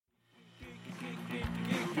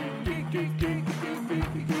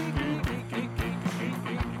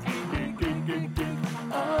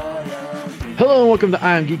Hello and welcome to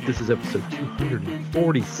I Am Geek. This is episode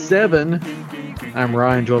 247. I'm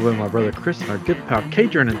Ryan, joined by my brother Chris and our good pal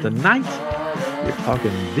Kadrian, and tonight we're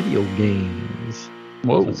talking video games.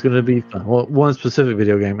 Whoa. So it's going to be fun. Well, one specific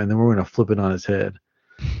video game, and then we're going to flip it on its head.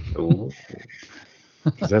 Ooh.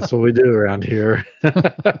 'Cause that's what we do around here.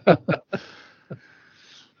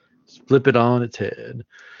 Flip it on its head.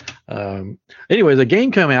 Anyways, a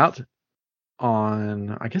game came out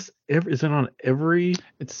on, I guess, is it on every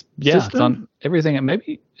It's system? on everything.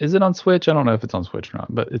 Maybe is it on Switch? I don't know if it's on Switch or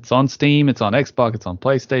not, but it's on Steam, it's on Xbox, it's on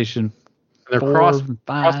PlayStation. They're 4,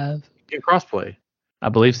 5. crossplay. I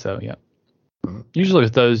believe so. Yeah. Usually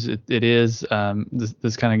with those, it is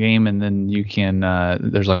this kind of game, and then you can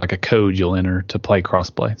there's like a code you'll enter to play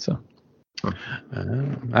crossplay. So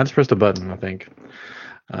I just pressed a button, I think.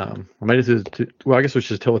 I made it to well, I guess we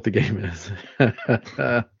should tell what the game is.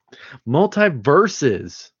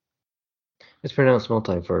 Multiversus. It's pronounced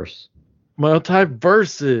multiverse.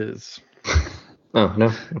 Multiversus. Oh,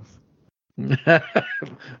 no.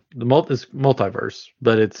 It's multiverse,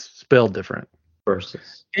 but it's spelled different.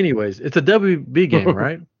 Versus. Anyways, it's a WB game,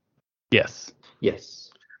 right? yes.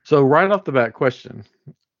 Yes. So right off the bat, question: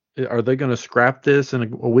 are they going to scrap this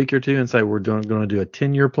in a week or two and say we're going to do a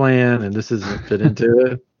 10-year plan and this isn't fit into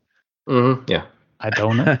it? Mm-hmm. Yeah. I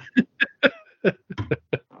don't know.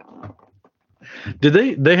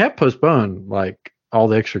 Did they have postponed like all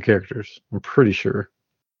the extra characters? I'm pretty sure.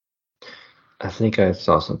 I think I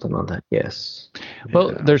saw something on that. Yes.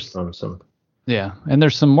 Well, Yeah. there's Some. yeah, and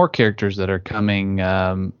there's some more characters that are coming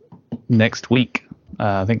next week.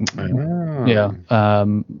 I think. Oh. Yeah.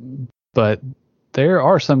 But there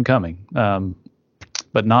are some coming.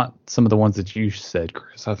 But not some of the ones that you said,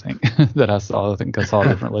 Chris. I think that I saw. I think I saw a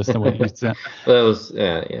different list than what you said. That was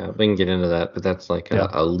yeah. We can get into that, but that's like Yeah.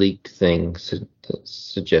 a leaked thing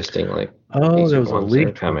suggesting like Oh, these there are was a ones that are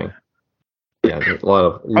leak coming. Yeah, there's a lot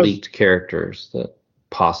of leaked characters that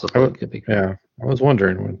possibly could be. Yeah, I was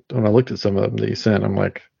wondering when I looked at some of them that you sent. I'm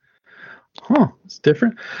like, huh, it's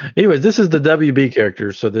different. Anyways, this is the WB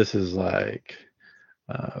characters, so this is like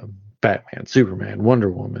Batman, Superman,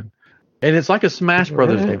 Wonder Woman, and it's like a Smash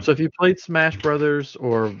Brothers game. So if you played Smash Brothers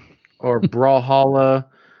or Brawlhalla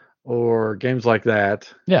or games like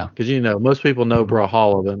that, Yeah. because most people know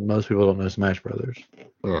Brawlhalla, but most people don't know Smash Brothers.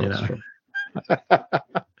 Yeah, You that's know. true.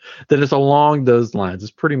 Then it's along those lines.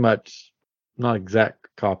 It's pretty much not exact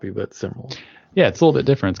copy, but similar. Yeah, it's a little bit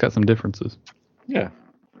different. It's got some differences. Yeah.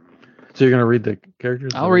 So you're gonna read the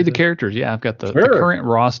characters? I'll read the characters. Yeah, I've got the current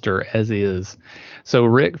roster as is. So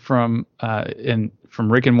Rick from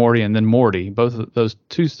Rick and Morty, and then Morty, both of those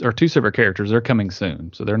two separate characters. They're coming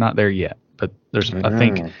soon, so they're not there yet. But I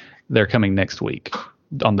think they're coming next week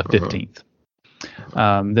on the 15th.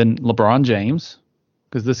 Then LeBron James,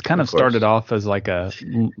 because this kind of started off as like a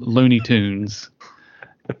Looney Tunes.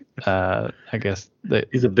 I guess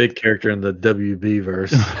he's a big character in the WB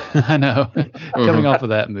verse. I know, coming off of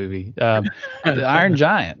that movie, the Iron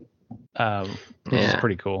Giant, which is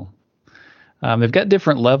pretty cool. They've got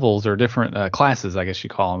different levels or different classes, I guess you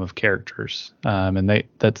call them, of characters. And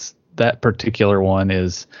that particular one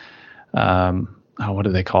is, what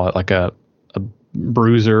do they call it? Like a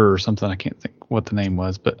bruiser or something. I can't think what the name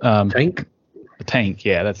was, but Tank. A tank.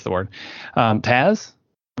 Yeah, that's the word. Taz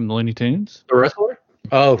from the Looney Tunes. The wrestler?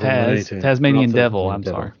 Oh, from Looney Tunes. Tasmanian Devil. I'm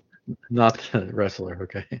sorry. Not the wrestler.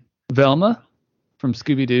 Okay. Velma from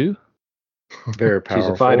Scooby-Doo. Very powerful.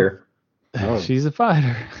 She's a fighter. Oh. She's a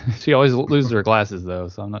fighter. She always loses her glasses though,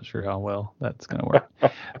 so I'm not sure how well that's going to work.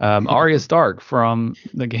 Arya Stark from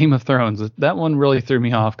the Game of Thrones. That one really threw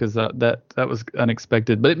me off because that was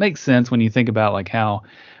unexpected, but it makes sense when you think about like how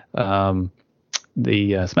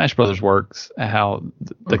the Smash Brothers works. How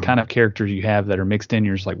the kind of characters you have that are mixed in,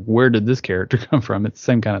 you're just like, where did this character come from? It's the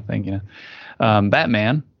same kind of thing,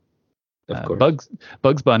 Batman, Of course.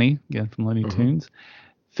 Bugs Bunny, again from Looney Tunes.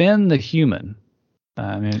 Finn the Human.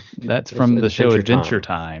 I mean, that's from the show Adventure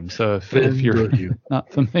Time. So if you're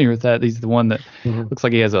not familiar with that, he's the one that looks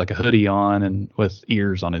like he has like a hoodie on and with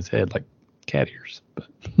ears on his head, like cat ears.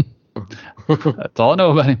 But that's all I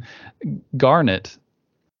know about him. Garnet,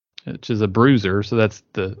 which is a bruiser. So that's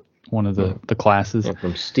one of the classes. Yeah,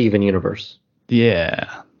 from Steven Universe.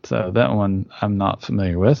 Yeah. So that one I'm not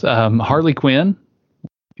familiar with. Harley Quinn,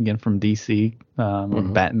 again from DC,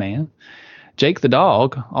 Batman. Jake the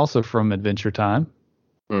dog, also from Adventure Time.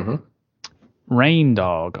 Rain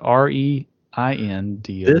Dog,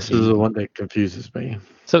 REINDOG. This is the one that confuses me.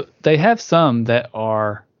 So they have some that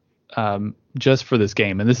are just for this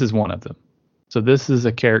game, and this is one of them. So this is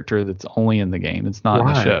a character that's only in the game. It's not in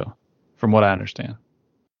the show, from what I understand.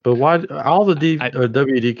 But why all the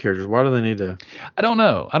WD characters? Why do they need to? I don't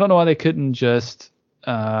know. I don't know why they couldn't just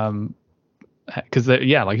because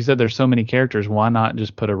like you said, there's so many characters. Why not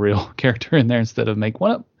just put a real character in there instead of make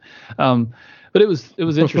one up? But it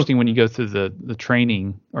was interesting when you go through the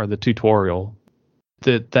training or the tutorial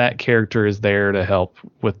that character is there to help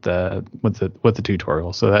with the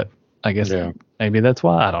tutorial. So that I guess maybe that's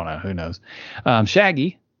why. I don't know. Who knows?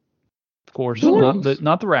 Shaggy, of course,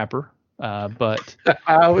 not the rapper, but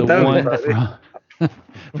the one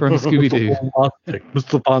from Scooby-Doo.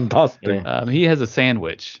 Mr. Fantastic. He has a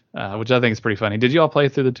sandwich, which I think is pretty funny. Did you all play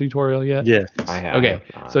through the tutorial yet? Yes. I have. Okay,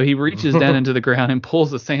 so he reaches down into the ground and pulls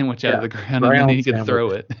the sandwich out of the ground, and then he can throw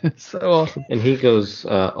it. So awesome. And he goes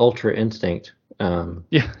Ultra Instinct.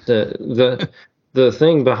 The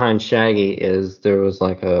thing behind Shaggy is there was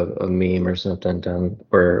like a meme or something done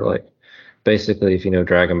where like basically if you know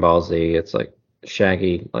Dragon Ball Z, it's like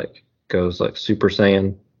Shaggy like goes like Super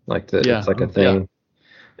Saiyan, like it's like a thing,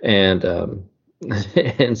 and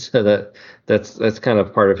and so that's kind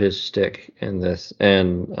of part of his shtick in this,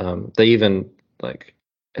 and they even like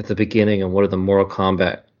at the beginning of one of the Mortal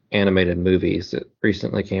Kombat animated movies that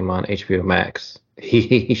recently came on HBO Max,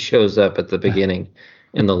 he shows up at the beginning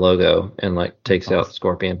in the logo and like takes out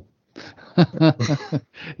Scorpion.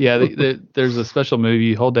 There's a special move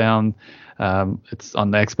you hold down. It's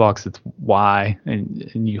on the Xbox. It's Y,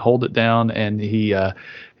 and you hold it down, and he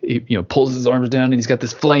pulls his arms down, and he's got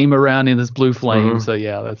this flame around him, this blue flame. So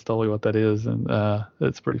that's totally what that is, and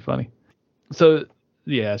that's pretty funny. So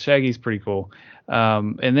Shaggy's pretty cool.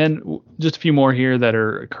 And then just a few more here that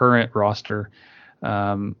are current roster.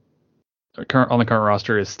 On the current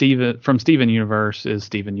roster is Steven from Steven Universe is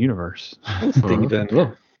Steven Universe.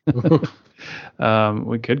 Steven.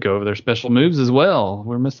 We could go over their special moves as well.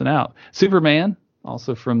 We're missing out. Superman,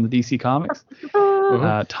 also from the DC Comics.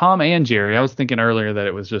 Tom and Jerry. I was thinking earlier that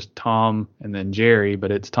it was just Tom and then Jerry, but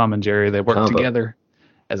it's Tom and Jerry. They work together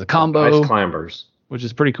as a combo. Ice climbers. Which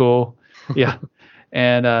is pretty cool. Yeah.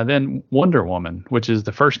 And then Wonder Woman, which is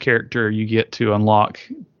the first character you get to unlock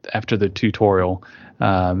after the tutorial.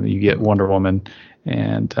 You get Wonder Woman,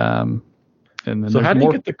 and then so how do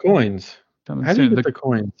you get the coins? How do you get the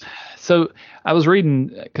coins? So I was reading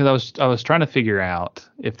because I was trying to figure out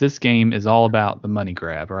if this game is all about the money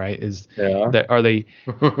grab, right? Are they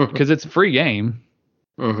because it's a free game?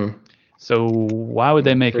 Mm-hmm. So why would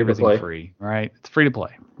they make everything free, right? It's free to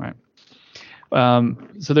play, right?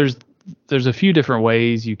 So there's a few different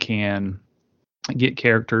ways you can get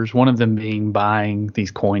characters. One of them being buying these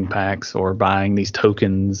coin packs or buying these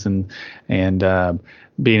tokens and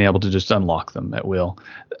being able to just unlock them at will.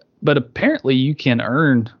 But apparently you can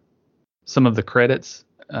earn some of the credits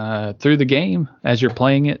through the game as you're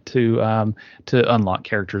playing it to unlock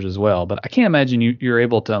characters as well. But I can't imagine you're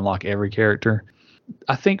able to unlock every character.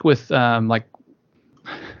 I think with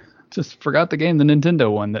just forgot the game, the Nintendo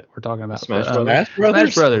one that we're talking about. Smash Brothers.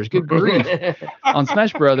 Smash Brothers. Good grief. On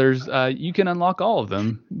Smash Brothers, you can unlock all of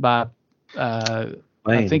them by.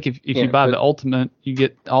 I think if you buy the Ultimate, you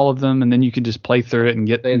get all of them, and then you can just play through it and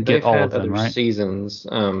get all of them. Right? Seasons,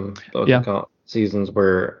 seasons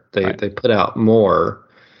where they put out more,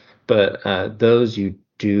 but those you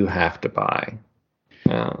do have to buy.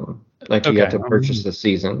 You have to purchase the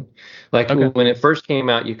season. When it first came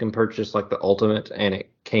out, you can purchase like the Ultimate, and it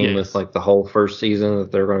came with like the whole first season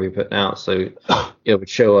that they're going to be putting out. So it would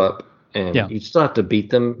show up, and you still have to beat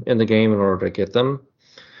them in the game in order to get them.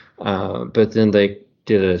 But then they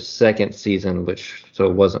did a second season, so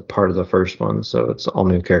it wasn't part of the first one. So it's all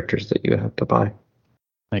new characters that you have to buy.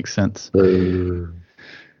 Makes sense.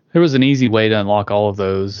 There was an easy way to unlock all of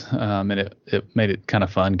those, and it made it kind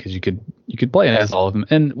of fun because you could play as all of them.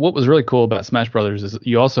 And what was really cool about Smash Brothers is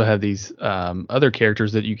you also have these other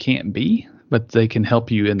characters that you can't be, but they can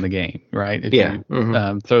help you in the game, right? If you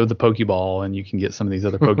throw the Pokeball and you can get some of these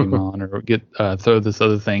other Pokemon, or get throw this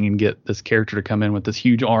other thing and get this character to come in with this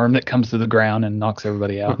huge arm that comes to the ground and knocks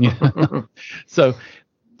everybody out. So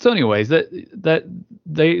anyways, that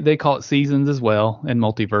they call it seasons as well in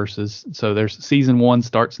Multiversus. So there's season 1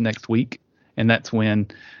 starts next week, and that's when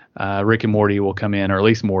Rick and Morty will come in, or at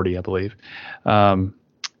least Morty, I believe.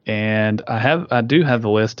 And I do have the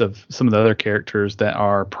list of some of the other characters that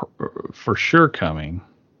are for sure coming.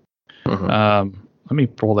 Let me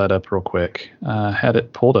pull that up real quick. Had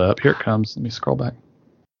it pulled up. Here it comes. Let me scroll back.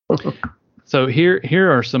 So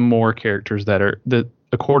here are some more characters that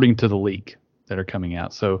according to the leak, that are coming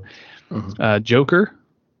out. So Joker,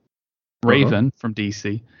 Raven from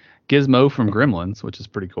DC, Gizmo from Gremlins, which is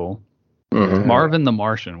pretty cool. Marvin the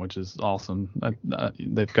Martian, which is awesome.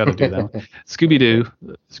 They've got to do that one. Scooby-Doo,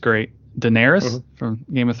 it's great. Daenerys from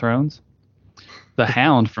Game of Thrones. the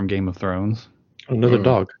Hound from Game of Thrones, Another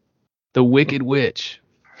dog. the Wicked Witch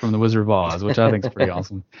from The Wizard of Oz, which I think is pretty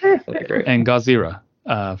awesome, and Gazira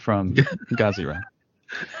from Gazira.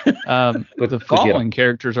 The following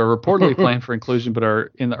characters are reportedly planned for inclusion, but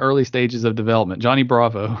are in the early stages of development: Johnny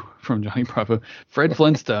Bravo from Johnny Bravo, Fred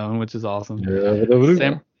Flintstone, which is awesome,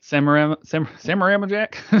 Samarama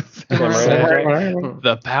Jack,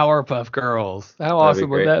 the Powerpuff Girls. How awesome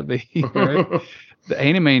would that be? Right? The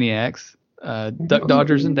Animaniacs, Duck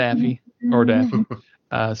Dodgers and Daffy,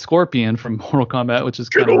 Scorpion from Mortal Kombat, which is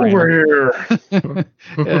kind of random.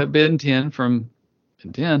 Here. Ben 10 from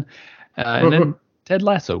Ben 10, and then Ted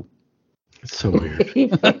Lasso. It's so weird.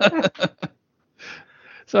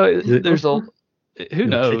 So there's who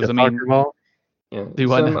knows? I mean, ball? Yeah.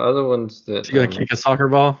 Some other ones that you gonna kick a soccer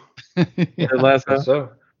ball? Ted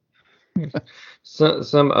Lasso. So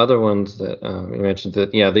some other ones that you mentioned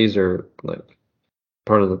that these are like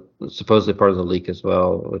supposedly part of the leak as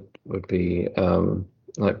well would be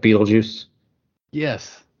like Beetlejuice.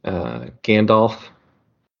 Yes. Gandalf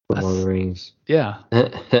from Lord of the Rings. Yeah.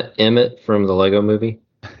 Emmett from the Lego Movie.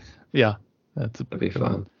 Yeah, that'd be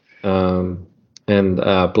fun. And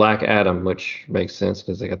Black Adam, which makes sense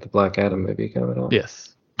because they got the Black Adam movie coming on.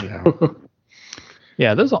 Yes. Yeah.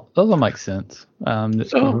 Yeah, those all make sense.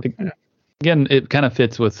 Again, it kind of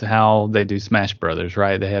fits with how they do Smash Brothers,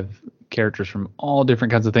 right? They have characters from all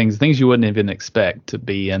different kinds of things you wouldn't even expect to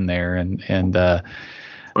be in there, and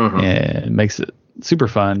it makes it super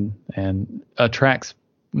fun and attracts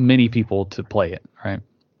many people to play it, right?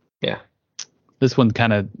 Yeah. This one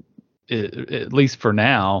kind of, at least for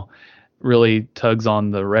now, really tugs on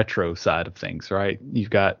the retro side of things, right? You've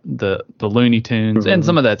got the Looney Tunes, and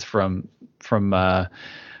some of that's from the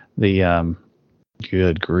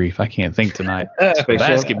good grief, I can't think tonight.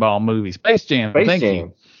 Basketball movie, Space Jam. Thank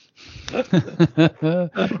you.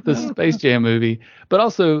 The Space Jam movie, but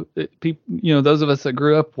also people, those of us that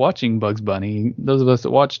grew up watching Bugs Bunny, those of us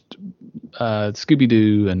that watched Scooby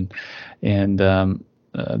Doo and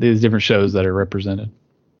these different shows that are represented.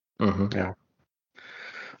 Yeah.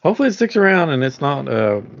 Hopefully it sticks around and it's not.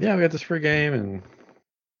 We got this free game, and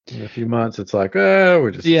in a few months it's like,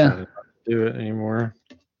 we're just decided not to do it anymore.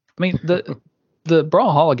 I mean, the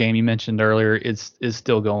Brawlhalla game you mentioned earlier is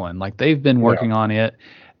still going. Like, they've been working on it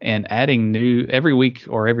and adding new every week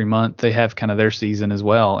or every month. They have kind of their season as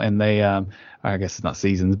well, and they I guess it's not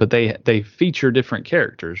seasons, but they feature different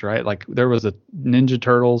characters, right? Like, there was a Ninja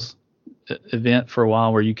Turtles event for a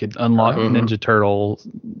while where you could unlock Ninja Turtle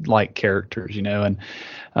like characters, and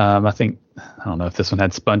I think, I don't know if this one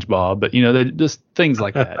had SpongeBob, but they're just things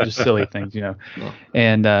like that, just silly things,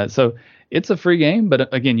 and so it's a free game,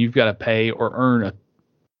 but again, you've got to pay or earn a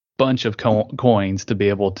bunch of coins to be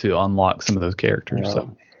able to unlock some of those characters.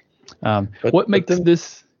 So what makes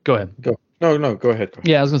this, go ahead. No, go ahead.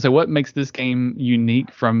 Yeah, I was gonna say, what makes this game unique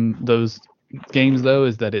from those games though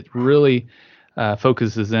is that it really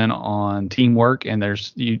focuses in on teamwork, and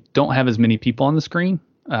you don't have as many people on the screen,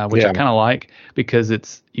 which I kind of like,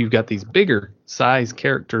 because you've got these bigger size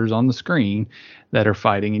characters on the screen that are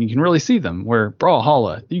fighting, and you can really see them. Where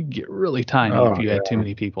Brawlhalla, you get really tiny if you had too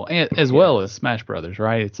many people, and as well as Smash Brothers,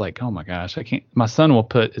 right? It's like, oh my gosh, I can't. My son will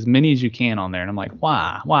put as many as you can on there, and I'm like,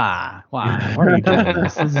 why are you doing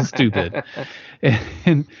this? This is stupid.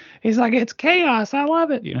 And he's like, it's chaos. I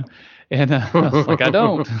love it, And I was like, I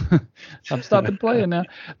don't. I'm stopping playing now.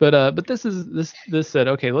 But this said,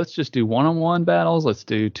 okay, let's just do 1-on-1 battles. Let's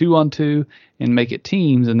do 2-on-2 and make it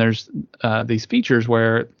teams. And there's these features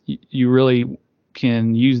where you really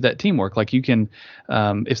can use that teamwork. Like, you can,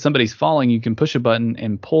 if somebody's falling, you can push a button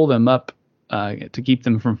and pull them up to keep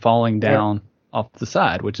them from falling down off the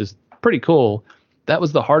side, which is pretty cool. That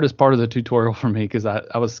was the hardest part of the tutorial for me, because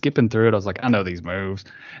I was skipping through it. I was like, I know these moves.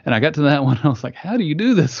 And I got to that one. I was like, how do you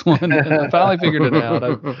do this one? And I finally figured it out.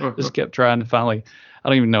 I just kept trying to finally, I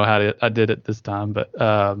don't even know how I did it this time. But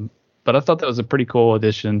I thought that was a pretty cool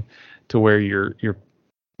addition to where you're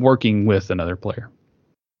working with another player.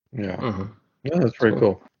 Yeah. Yeah, that's pretty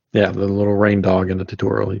cool. Yeah, the little rain dog in the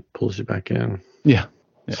tutorial, he pulls you back in. Yeah.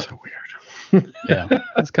 So weird. Yeah,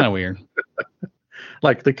 it's kind of weird.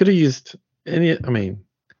 Like, they could have used Wonder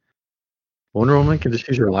Woman can just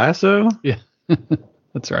use her lasso. Yeah,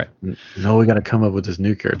 that's right. No, we got to come up with this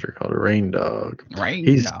new character called a Rain Dog.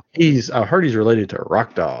 Dog. He's. I heard he's related to a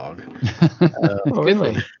Rock Dog.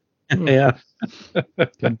 Really? Yeah.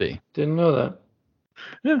 Could be. Didn't know that.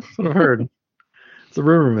 Yeah, that's what I've heard. It's a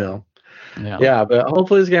rumor mill. Yeah, but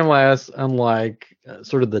hopefully this game lasts. Unlike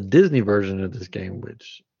sort of the Disney version of this game,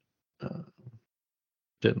 which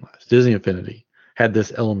didn't last. Disney Infinity had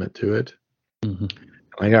this element to it.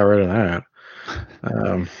 I got rid of that.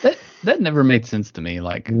 that never made sense to me.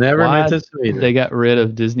 Like, Never why made sense to me either. they got rid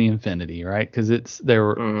of Disney Infinity, right? Because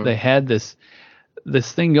they had this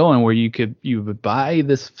thing going where you would buy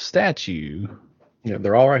this statue. Yeah,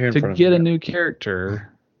 they're all right here in front of to you. get a new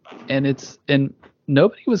character, and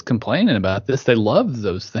nobody was complaining about this. They loved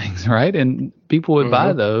those things, right? And people would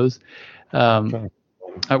buy those.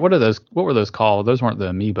 What are those? What were those called? Those weren't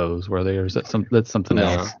the amiibos, were they? Or is that that's something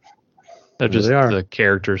else? They're just the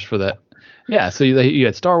characters for that. Yeah. So you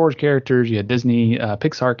had Star Wars characters, you had Disney,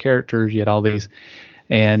 Pixar characters, you had all these,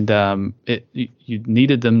 and you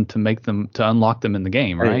needed them to unlock them in the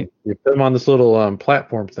game, right? You put them on this little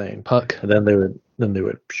platform thing, puck, and then they would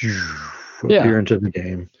appear into the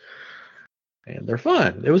game. And they're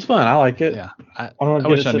fun. It was fun. I like it. Yeah. I want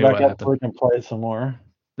to sit back up so we can play some more.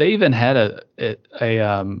 They even had a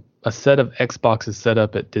set of Xboxes set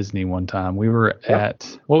up at Disney one time. We were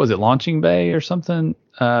at, what was it, Launching Bay or something?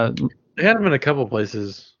 They had them in a couple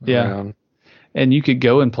places. Yeah. And you could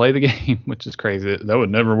go and play the game, which is crazy. That would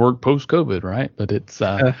never work post-COVID, right? But it's,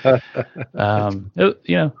 it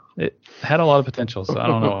had a lot of potential. So I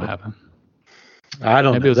don't know what happened. I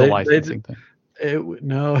don't know. Maybe it was a licensing thing.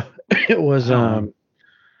 It was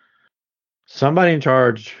somebody in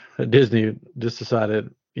charge at Disney just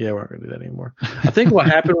decided, we're not going to do that anymore. I think what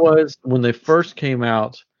happened was when they first came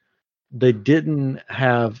out, they didn't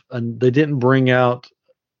bring out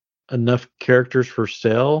enough characters for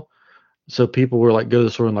sale. So people were like, go to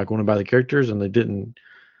the store and like want to buy the characters, and they didn't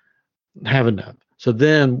have enough. So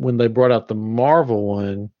then when they brought out the Marvel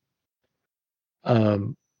one,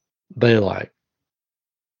 they like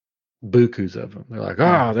bukus of them. They're like,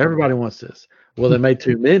 everybody wants this. Well, they made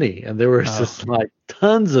too many, and there was just like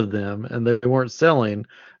tons of them, and they weren't selling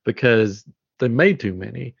because they made too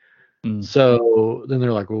many. So then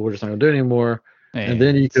they're like, well, we're just not gonna do it anymore. And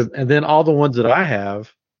then all the ones that I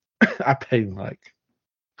have, I paid like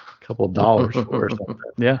a couple of dollars for or something.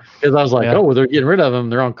 Yeah, because I was like, they're getting rid of them.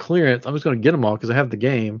 They're on clearance. I'm just gonna get them all because I have the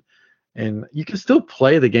game, and you can still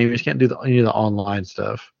play the game. You just can't do any of the online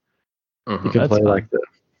stuff. You can play like the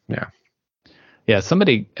Yeah,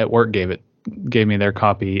 somebody at work gave me their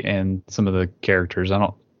copy and some of the characters.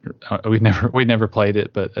 We never played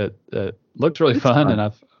it, but it looked really fun,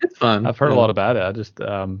 and it's fun. I've heard a lot about it. I just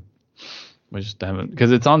we just haven't,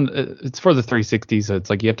 because it's for the 360, so it's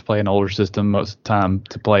like you have to play an older system most of the time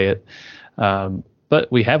to play it.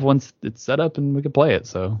 But we have one it's set up and we can play it.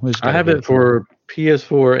 So I have it for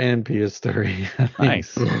PS4 and PS3.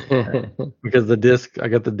 Nice. Because I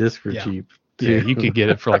got the disc for cheap. Yeah, you could get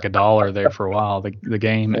it for like $1 there for a while. The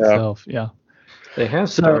game itself, They have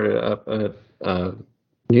started up a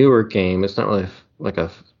newer game. It's not really like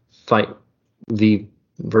a fight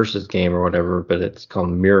versus game or whatever, but it's called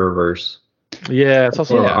Mirrorverse. Yeah, it's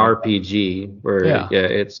also an RPG where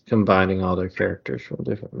it's combining all their characters from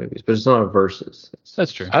different movies, but it's not a versus.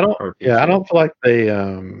 That's true. I don't feel like they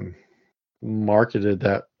marketed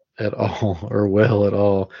that at all or well at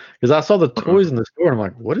all, because I saw the toys in the store and I'm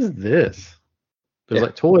like, what is this? There's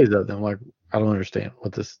like toys of them. I'm like, I don't understand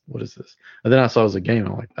what is this? And then I saw it was a game.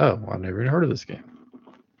 I'm like, oh, well, I've never even heard of this game.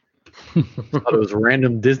 I thought it was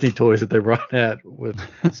random Disney toys that they brought out with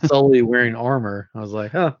Sully wearing armor. I was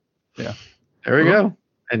like, huh, yeah, there we go.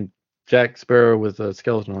 And Jack Sparrow with a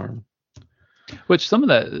skeleton arm. Which some of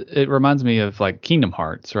that, it reminds me of like Kingdom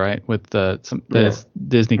Hearts, right? With some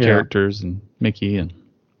Disney characters and Mickey and.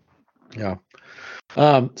 Yeah.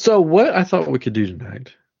 So what I thought we could do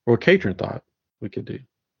tonight, or Katrin thought we could do,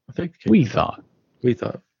 I think we thought,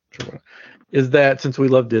 sure, is that since we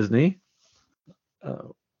love Disney,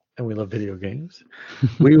 and we love video games,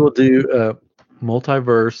 we will do a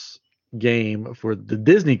multiverse game for the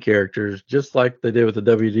Disney characters, just like they did with the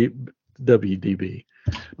WDB.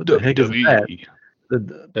 What the heck is that?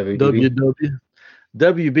 The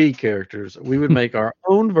WB characters. We would make our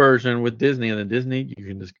own version with Disney, and then Disney, you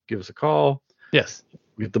can just give us a call. Yes.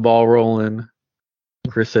 Get the ball rolling.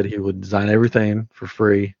 Chris said he would design everything for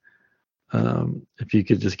free. If you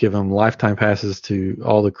could just give him lifetime passes to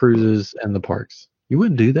all the cruises and the parks. You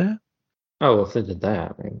wouldn't do that? Oh, well, if they did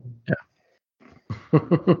that.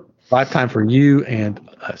 Yeah. Lifetime for you and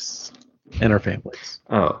us and our families.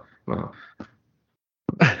 Oh, wow.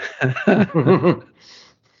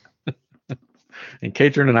 And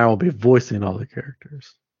Katrin and I will be voicing all the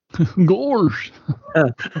characters. Gosh.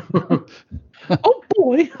 Oh,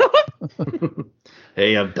 boy.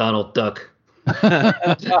 Hey, I'm Donald Duck.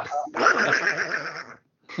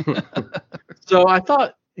 So I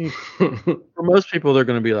thought, for most people, they're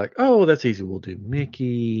going to be like, oh, that's easy. We'll do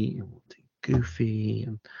Mickey and we'll do Goofy.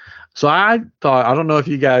 And so I thought, I don't know if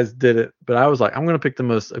you guys did it, but I was like, I'm going to pick the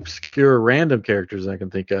most obscure random characters I can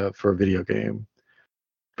think of for a video game.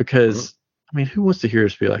 because I mean, who wants to hear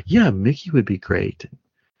us be like, yeah, Mickey would be great.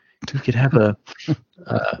 We could have a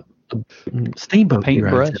steamboat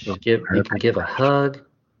paintbrush. You can give a hug.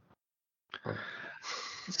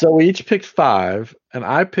 So we each picked 5, and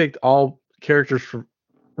I picked all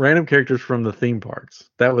random characters from the theme parks.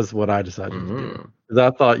 That was what I decided to do. Because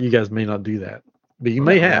I thought you guys may not do that, but you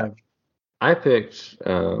may have. I picked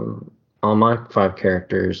all my 5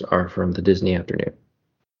 characters are from the Disney Afternoon.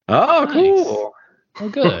 Oh, Nice. cool. Well,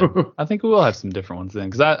 good. I think we will have some different ones then,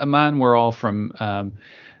 because mine were all from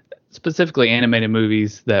specifically animated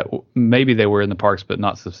movies that maybe they were in the parks, but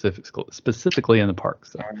not specifically in the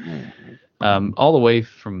parks. So, all the way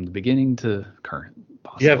from the beginning to current.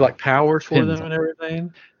 Possibly. You have like powers for them and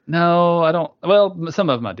everything? No, I don't. Well, some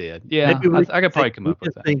of them I did. Yeah, I could probably come up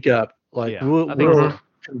with that. Think up like we'll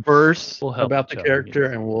converse about the character,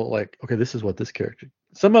 and we'll like, okay, this is what this character.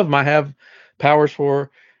 Some of them I have powers for,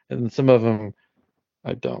 and some of them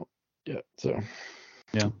I don't yet. So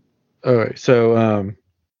yeah. All right. So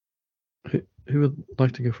who would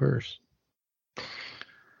like to go first?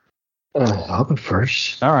 I'll go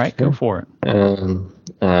first. All right, go for it.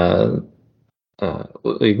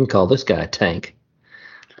 We can call this guy Tank.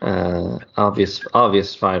 Obvious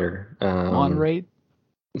fighter. Monterey?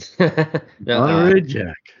 Monterey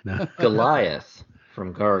Jack. No. Goliath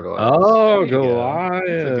from Gargoyles. Oh, Goliath.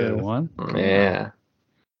 That's a good one. Yeah.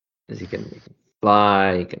 Because he can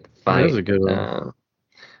fly, he can fight. That's a good one.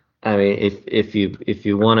 I mean, if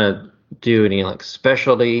you want to do any like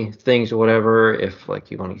specialty things or whatever, if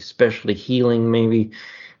like you want any specialty healing, maybe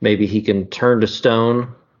he can turn to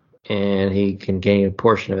stone and he can gain a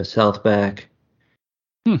portion of his health back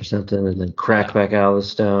or something, and then crack back out of the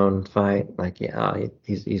stone, fight. Like,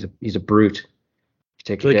 he's a brute.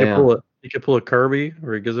 Take it down. He could pull a Kirby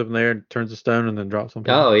where he goes up in there and turns to stone and then drops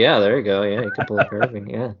something. Oh yeah, there you go. Yeah, he could pull a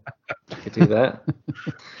Kirby. Yeah, he could do that.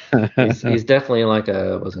 He's definitely like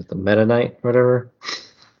was it the Meta Knight, whatever?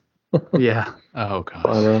 Yeah. Oh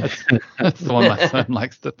gosh. That's the one my son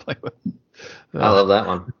likes to play with. I love that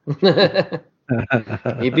one.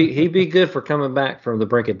 He'd be good for coming back from the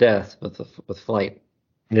brink of death with flight.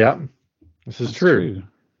 Yeah, that's true.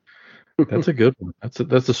 That's a good one.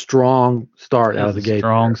 That's a strong start out of the gate.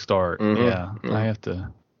 Strong start. Mm-hmm. Yeah. I have to.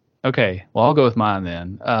 Okay. Well, I'll go with mine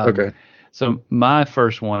then. Okay. So my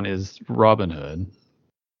first one is Robin Hood.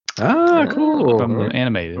 Ah, cool. From the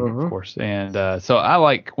animated, of course. And so I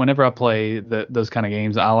like, whenever I play those kind of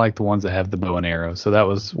games, I like the ones that have the bow and arrow. So that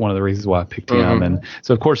was one of the reasons why I picked him. And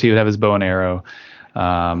so, of course, he would have his bow and arrow.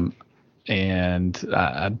 And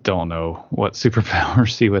I don't know what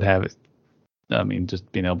superpowers he would have. I mean, just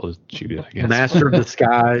being able to shoot it, I guess. Master of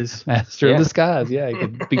Disguise. Master of Disguise, yeah. He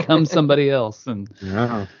could become somebody else. And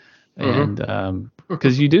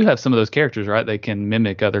because you do have some of those characters, right? They can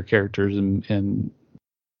mimic other characters and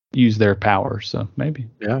use their powers. So maybe.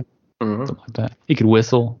 Yeah. Something like that. He could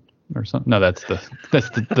whistle or something. No, that's the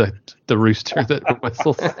rooster that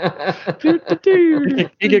whistles.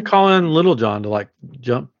 He could call in Little John to like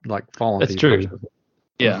jump, like fall on That's people. True.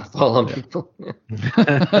 Yeah. Fall on people.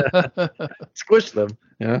 Squish them.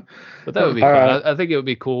 Yeah. But that would be fun. Right. I think it would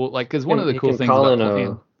be cool. Like, because one of the cool things about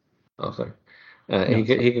playing.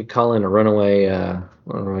 He could call in a runaway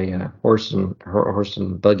horse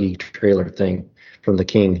and buggy trailer thing from the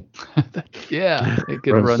King. Yeah, it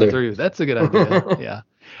could run through. That's a good idea. Yeah.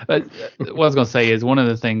 But what I was going to say is one of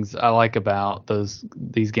the things I like about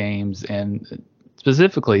these games, and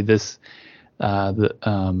specifically this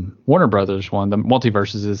the Warner Brothers one, the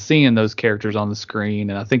Multiversus, is seeing those characters on the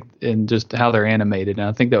screen, and I think and just how they're animated, and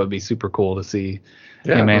I think that would be super cool to see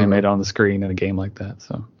them animated on the screen in a game like that.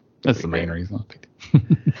 So that's the main reason I picked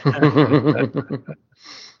it.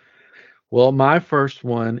 Well, my first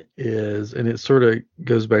one is, and it sort of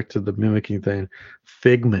goes back to the mimicking thing,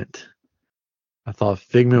 Figment. I thought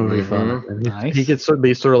Figment would be fun. Nice. He could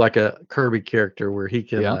be sort of like a Kirby character where he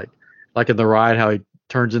can like in the ride how he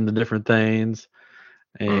turns into different things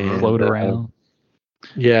and float around.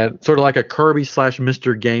 Yeah, sort of like a Kirby /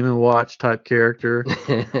 Mr. Game & Watch type character.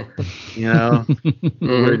 You know,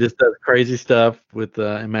 where he just does crazy stuff with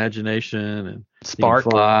imagination and spark.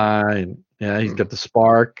 Fly, and he's got the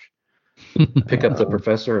spark. Pick up the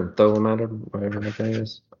professor and throw him at him, whatever that guy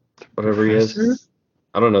is. Whatever he is.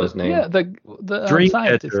 I don't know his name. Yeah, the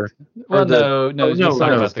Dreamcatcher. Well, no, he's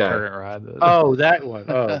talking about the current ride. Oh, that one.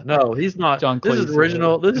 Oh, no, he's not. John this is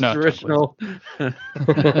original. This is original. This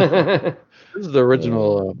is the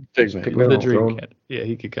original Figment. The Dreamcatcher. Yeah,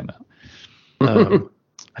 he could come out.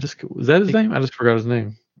 Was that his name? I just forgot his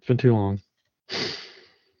name. It's been too long.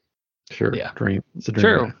 Sure. Yeah. Dream. It's a dream.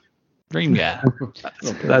 Sure. Dream guy.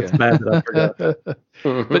 That's bad that I forgot that.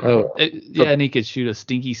 But and he could shoot a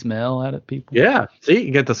stinky smell out at people. Yeah. See,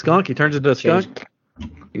 you get the skunk. He turns into a skunk.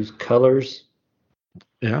 Use colors.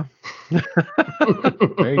 Yeah.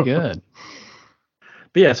 Very good.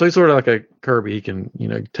 But yeah, so he's sort of like a Kirby. He can,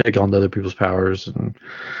 take on other people's powers and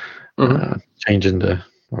change into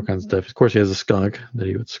all kinds of stuff. Of course, he has a skunk that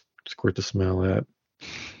he would squirt the smell at.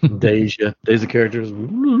 Deja characters.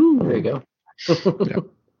 There you go. Yeah.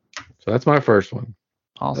 So that's my first one.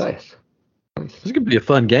 Awesome. Nice. This is going to be a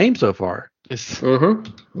fun game so far.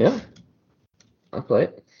 Yeah. I'll play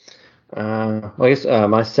it. I guess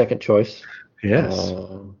my second choice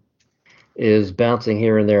is bouncing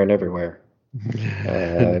here and there and everywhere.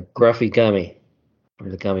 Gruffy Gummy, or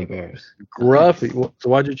the Gummy Bears. Gruffy. So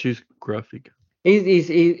why'd you choose Gruffy?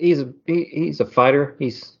 He's a fighter.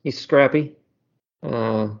 He's scrappy.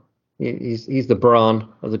 He's the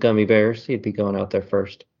brawn of the Gummy Bears. He'd be going out there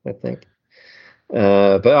first, I think.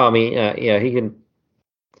 But I mean, he can.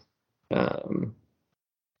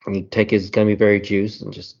 He'd take his gummy berry juice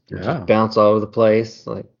and just bounce all over the place,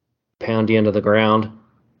 like pound you into the ground.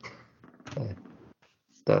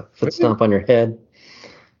 The foot stomp on your head.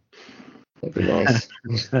 That'd be nice.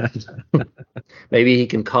 Maybe he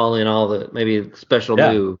can call in maybe a special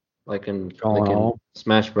move, like in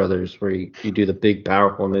Smash Brothers, where you do the big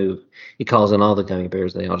powerful move. He calls in all the gummy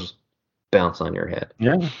bears. They all just bounce on your head.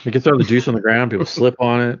 Yeah, you can throw the juice on the ground. People slip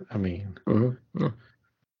on it. I mean,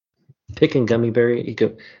 picking gummy berry. You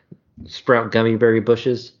could sprout gummy berry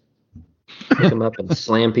bushes, pick them up, and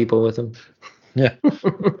slam people with them. Yeah.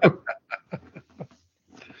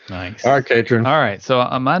 Nice. All right, Katrin. All right. So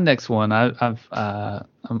my next one, I'll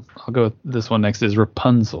go with this one next, is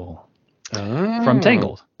Rapunzel from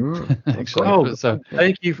Tangled. Actually, so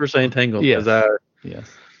thank you for saying Tangled. Yes.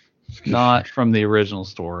 Not from the original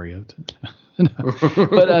story of.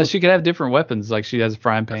 But she could have different weapons, like she has a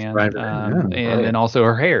frying pan, and also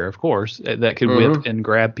her hair, of course, that could whip and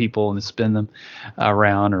grab people and spin them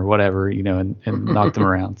around or whatever, and knock them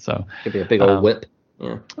around. So could be a big old whip.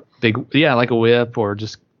 Yeah. Like a whip, or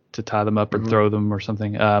just to tie them up or throw them or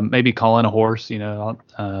something. Maybe call in a horse, she's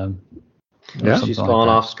falling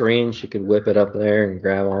off screen. She could whip it up there and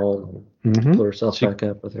grab all and pull herself back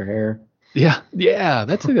up with her hair. Yeah,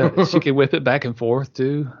 that's a good. She could whip it back and forth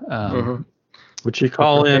too. Would she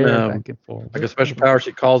call in like a special power?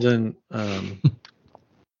 She calls in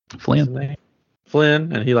Flynn,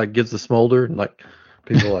 and he like gives the smolder, and like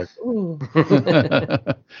people are like, ooh.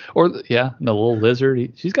 Or the little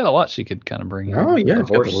lizard. She's got a lot she could kind of bring in. Oh yeah, the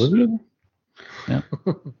horse. Got the lizard. Yeah.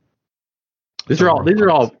 These are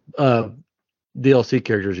all DLC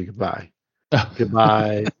characters you could buy. You could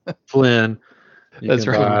buy Flynn. That's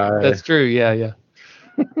right. That's true. Yeah.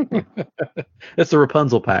 It's the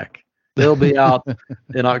Rapunzel pack. They'll be out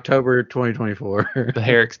in October 2024. The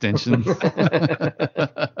hair extensions.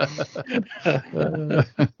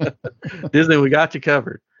 Disney, we got you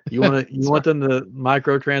covered. You want them to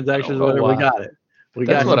microtransactions or whatever? Wow. We got it.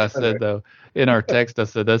 That's what I said though in our text. I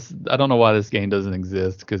said I don't know why this game doesn't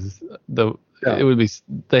exist, because it would be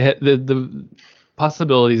the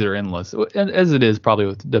possibilities are endless, as it is probably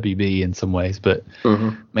with WB in some ways. But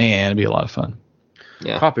man, it'd be a lot of fun.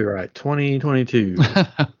 Yeah. Copyright 2022.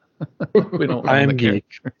 We don't. I am geek.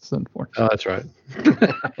 Unfortunately. Oh, that's right.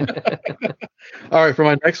 All right, for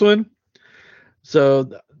my next one.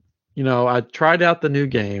 So, I tried out the new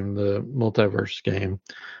game, the Multiversus game,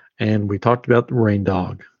 and we talked about the rain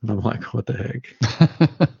dog. And I'm like, what the heck?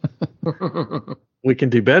 We can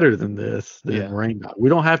do better than this, rain dog. We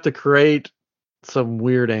don't have to create some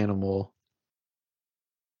weird animal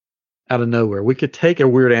out of nowhere. We could take a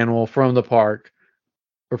weird animal from the park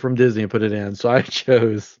or from Disney and put it in. So I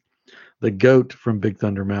chose the goat from Big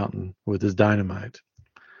Thunder Mountain with his dynamite.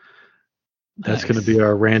 That's going to be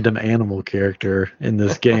our random animal character in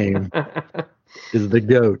this game. Is the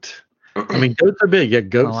goat. I mean, goats are big. You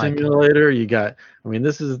got Goat Simulator. You got.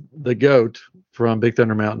 This is the goat from Big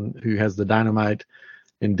Thunder Mountain who has the dynamite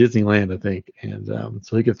in Disneyland, I think. And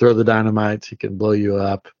so he can throw the dynamite. He can blow you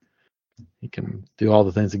up. He can do all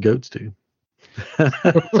the things that goats do.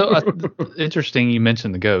 So interesting you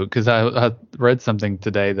mentioned the goat, because I read something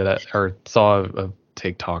today or saw a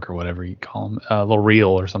TikTok or whatever you call them, a little reel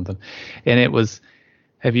or something, and it was,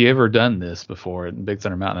 have you ever done this before in Big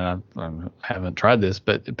Thunder Mountain? And I haven't tried this,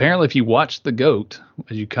 but apparently if you watch the goat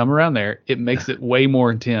as you come around there, it makes it way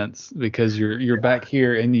more intense, because you're back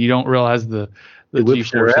here and you don't realize the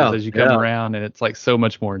G-forces as you come around, and it's like so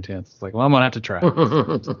much more intense. It's like, well, I'm gonna have to try.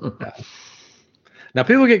 Now,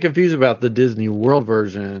 people get confused about the Disney World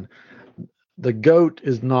version. The goat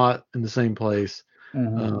is not in the same place.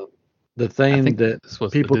 The thing think that this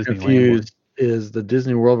was people the Disneyland confuse is the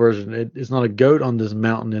Disney World version. It's not a goat on this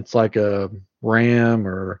mountain. It's like a ram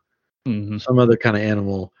or some other kind of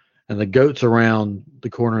animal. And the goat's around the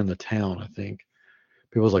corner in the town, I think.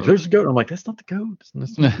 People's like, there's a goat. I'm like, that's not the goat.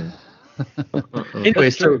 That's not the goat. Anyway,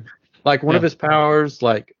 so like one of his powers,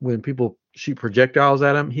 like when people shoot projectiles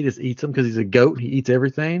at him, he just eats them because he's a goat. He eats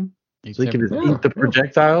everything. So he can just eat the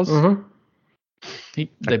projectiles.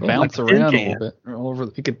 They bounce around a little bit. All over.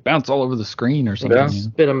 He could bounce all over the screen or something. Yeah.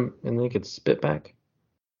 Spit him, and then he could spit back.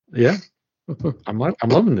 Yeah. I'm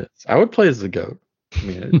loving this. I would play as the goat. I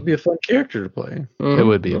mean, it'd be a fun character to play. It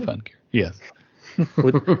would be a fun character. Yes.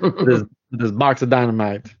 with this box of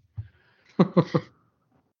dynamite.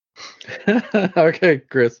 Okay,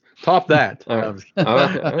 Chris, top that. All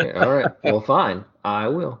right. Well, fine. I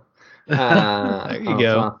will. There you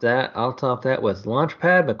go. I'll top that with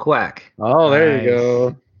Launchpad McQuack. Oh, there you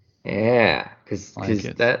go. Yeah, because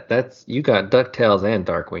that's you got DuckTales and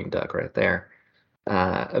Darkwing Duck right there.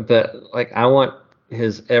 But like I want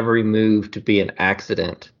his every move to be an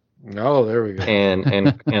accident. Oh, there we go.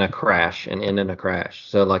 And a crash and end in a crash.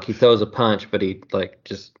 So like he throws a punch, but he like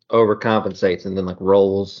just overcompensates and then like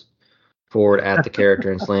rolls forward at the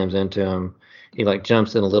character and slams into him. He like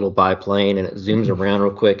jumps in a little biplane and it zooms around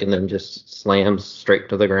real quick and then just slams straight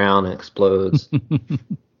to the ground and explodes.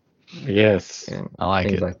 Yes, and I like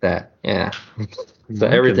things it. like that. Yeah. So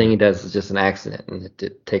everything he does is just an accident and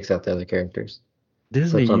it takes out the other characters.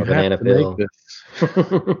 Disney, Slips on you a banana have to peel. make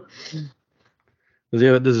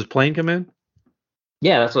this. Does his plane come in?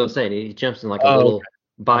 Yeah, that's what I'm saying. He jumps in like a little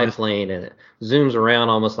biplane and it zooms around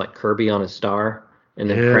almost like Kirby on his star and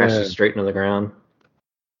then crashes straight into the ground.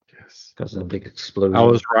 Yes. Because of a big explosion. I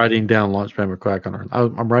was writing down Launchpad McQuack on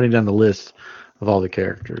I'm writing down the list of all the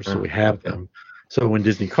characters, so we have them. So when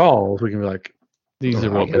Disney calls, we can be like, these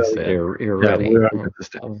are what we said. You're ready. We're writing this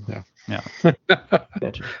down. Yeah.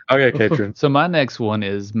 Gotcha. Okay, Katrin. So my next one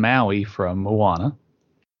is Maui from Moana.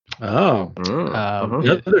 Oh.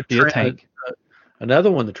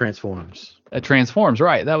 Another one that transforms. It transforms,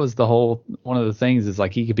 right? That was the whole one of the things is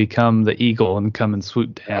like he could become the eagle and come and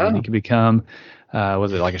swoop down. He could become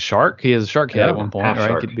was it like a shark? He has a shark head at one point, right?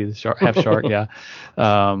 Shark. He could be the shark, half shark, yeah.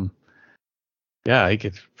 Yeah, he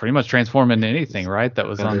could pretty much transform into anything, right? That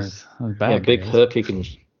was on his back. Yeah, big hook. He can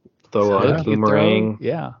throw a boomerang.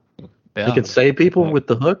 Yeah. He can save people with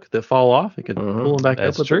the hook that fall off. He can pull them back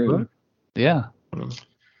up with the hook. Yeah.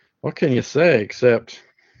 What can you say except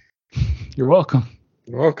you're welcome.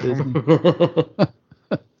 You're welcome.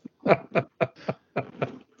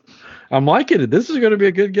 I'm liking it. This is going to be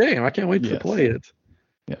a good game. I can't wait to play it.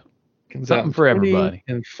 Yeah. Comes something out for everybody.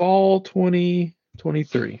 In fall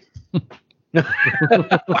 2023.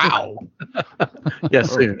 Wow. Yeah,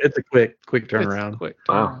 soon. It's a quick turnaround.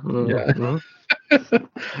 Wow. Yeah.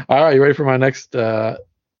 All right, you ready for my next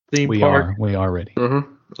theme park? We are ready. Yeah.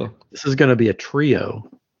 This is going to be a trio.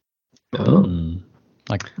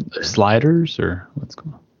 Like sliders or what's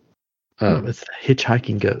going on? It's the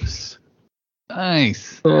Hitchhiking Ghosts.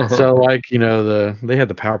 Nice. So like, they had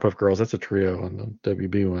the Powerpuff Girls. That's a trio on the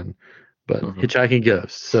WB one. But Hitchhiking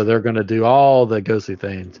Ghosts. So they're going to do all the ghostly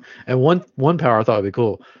things. And one power I thought would be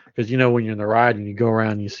cool. Because, when you're in the ride and you go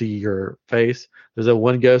around and you see your face, there's that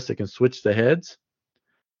one ghost that can switch the heads.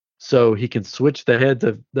 So he can switch the heads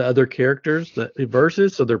of the other characters, the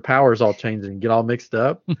verses, so their powers all change and get all mixed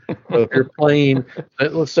up. So if you're playing,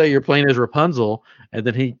 let's say you're playing as Rapunzel, and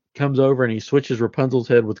then he comes over and he switches Rapunzel's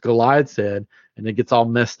head with Goliath's head, and it gets all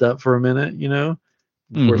messed up for a minute,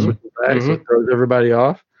 before it switches back, so it throws everybody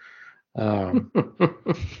off. Of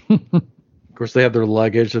course, they have their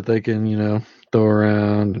luggage that they can, throw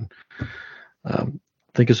around. I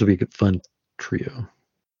think this would be a good fun trio.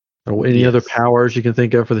 Any other powers you can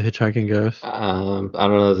think of for the Hitchhiking Ghost? I don't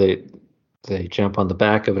know. They jump on the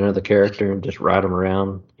back of another character and just ride them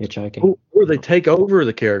around hitchhiking. Or they take over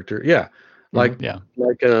the character. Yeah.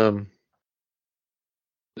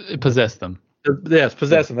 Possess them. Yes,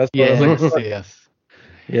 possess them. That's what I was like. Yes.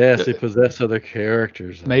 Yes, they possess other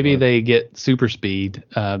characters. Maybe they get super speed,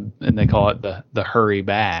 and they call it the hurry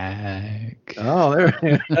back. Oh, there.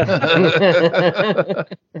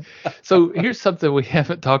 So here's something we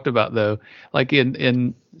haven't talked about though. Like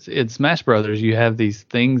in Smash Brothers, you have these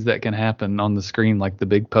things that can happen on the screen, like the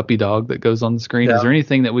big puppy dog that goes on the screen. Yeah. Is there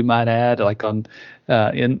anything that we might add, like on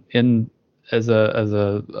in as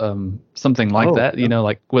a something like that,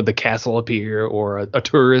 like would the castle appear or a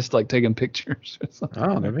tourist like taking pictures or something?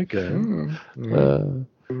 Oh, that'd be good.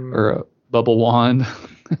 Or a bubble wand.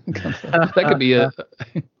 That could be a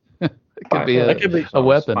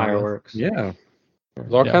weapon. Fireworks. Yeah.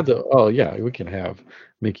 There's all kinds of we can have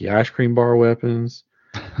Mickey ice cream bar weapons.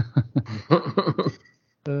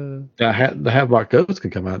 The Havbot Ghost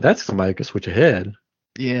could come out. That's somebody who could switch a head.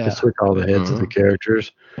 Yeah. To switch all the heads of the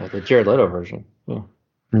characters. Yeah, the Jared Leto version. Yeah.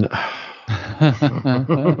 No.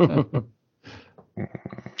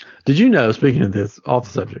 Did you know, speaking of this, off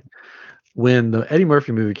the subject, when the Eddie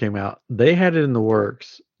Murphy movie came out, they had it in the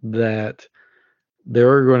works that they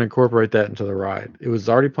were going to incorporate that into the ride. It was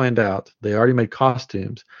already planned out. They already made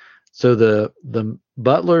costumes. So the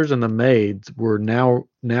butlers and the maids were now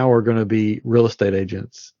are going to be real estate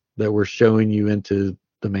agents that were showing you into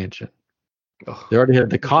the mansion. Oh. They already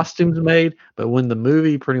had the costumes made, but when the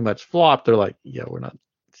movie pretty much flopped, they're like, yeah, we're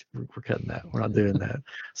cutting that. We're not doing that.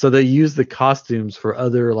 So they used the costumes for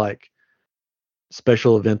other like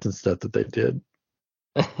special events and stuff that they did.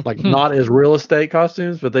 Like not as real estate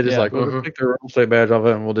costumes, but they just we'll take the real estate badge off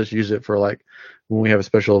it and we'll just use it for like when we have a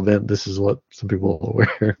special event. This is what some people will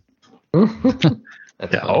wear.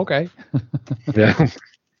 Yeah, okay. Yeah.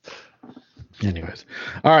 Anyways.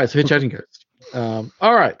 All right, so Hitchhiking Ghost.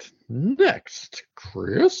 All right. Next,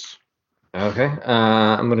 Chris. Okay.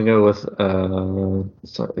 I'm gonna go with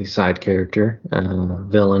slightly side character,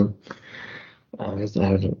 villain. I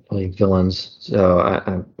haven't played villains, so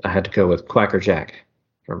I had to go with Quacker Jack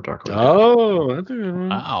from Darkwing. Oh, that's a good one.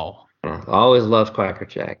 Wow. I always loved Quacker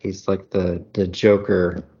Jack. He's like the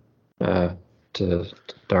Joker to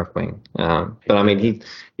Darkwing. But I mean,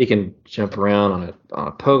 he can jump around on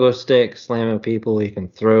a pogo stick, slamming people. He can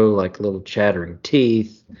throw like little chattering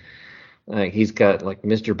teeth. Like he's got like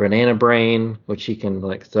Mr. Banana Brain, which he can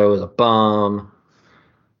like throw as a bomb.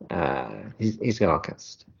 He's got all kinds of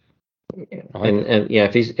stuff. Yeah. And yeah,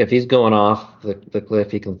 if he's going off the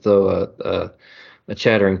cliff, he can throw a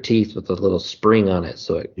chattering teeth with a little spring on it,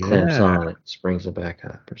 so it clamps on and springs it back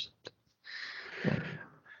up or something. Yeah.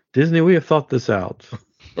 Disney, we have thought this out.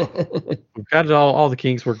 We've got it all the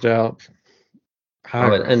kinks worked out.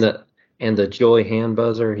 And the Joy hand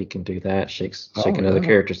buzzer, he can do that. Shake another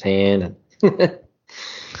character's hand. And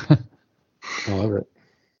I love it.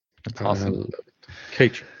 That's awesome.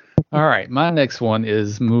 Kate. All right, my next one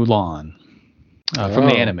is Mulan from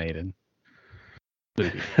the animated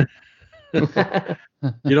movie.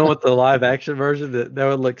 You know what, the live action version that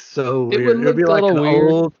would look so weird. It would be like an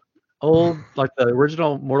weird. old like the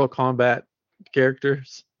original Mortal Kombat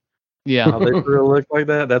characters. Yeah, how they look like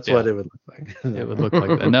that. That's what it would look like. It would look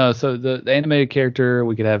like that. No, so the animated character,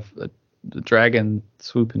 we could have the dragon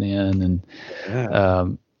swooping in,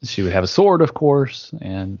 and she would have a sword, of course,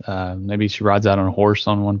 and maybe she rides out on a horse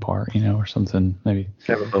on one part, or something. Maybe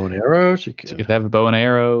have a bow and arrow. She could have a bow and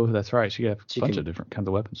arrow. That's right. She could have a bunch of different kinds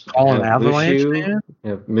of weapons. Call an avalanche, man.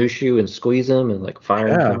 Mushu and squeeze them and like fire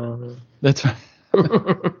them out. That's right.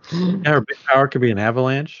 Her big power could be an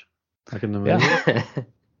avalanche, like in the movie. Yeah.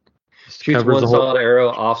 Shoots one solid arrow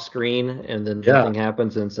off screen, and then nothing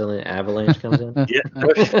happens, and suddenly an avalanche comes in. Yeah, that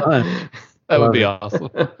would be fun. That would be awesome.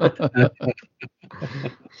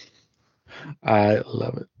 I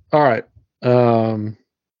love it. All right.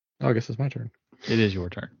 I guess it's my turn. It is your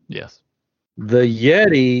turn. Yes. The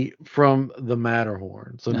Yeti from the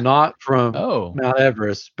Matterhorn. So not from Mount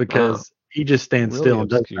Everest, because he just stands really still and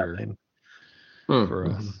does nothing for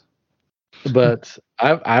us. But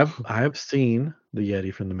I've seen the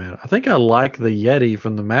Yeti from the Matterhorn. I think I like the Yeti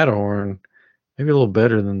from the Matterhorn maybe a little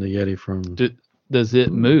better than the Yeti from. Does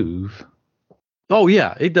it move? Oh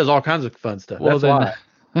yeah, it does all kinds of fun stuff. Well, that's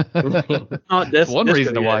why. That's one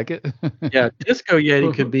reason to like it. Yeah, Disco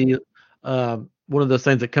Yeti could be one of those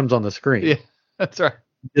things that comes on the screen. Yeah, that's right.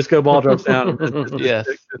 Disco ball drops down. And yes,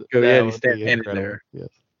 Disco Yeti standing there. Yes.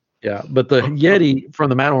 Yeah, but the Yeti from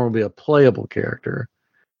the Matterhorn will be a playable character,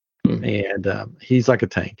 and he's like a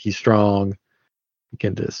tank. He's strong. He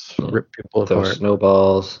can just rip people apart.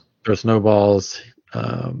 Throw snowballs.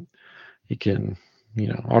 He can,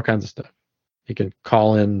 all kinds of stuff. He can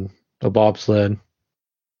call in a bobsled.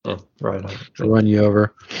 Right. To run you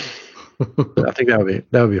over. I think that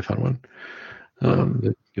would be a fun one.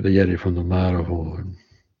 The Yeti from the Matterhorn.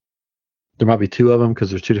 There might be two of them because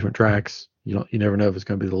there's two different tracks. You never know if it's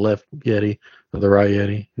going to be the left Yeti or the right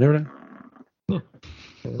Yeti. You never know.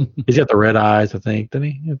 Yeah. He's got the red eyes, I think. Doesn't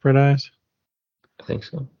he have red eyes? I think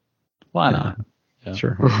so. Why not? Yeah.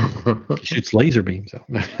 Sure. He shoots laser beams out.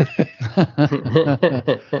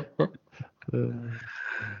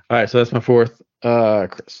 All right, so that's my fourth.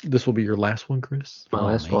 Chris, this will be your last one, Chris. My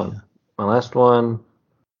last one.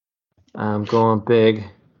 I'm going big.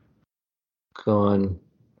 Going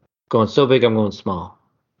so big, I'm going small.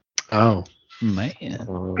 Oh man.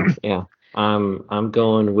 Yeah. I'm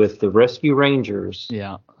going with the Rescue Rangers.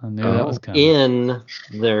 Yeah, I knew that was coming. In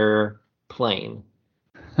their plane.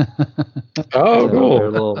 Oh, So cool.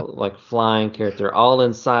 they're little like flying character, all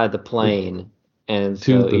inside the plane, and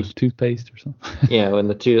so Tube of toothpaste or something. and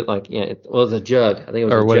the two it was a jug. I think it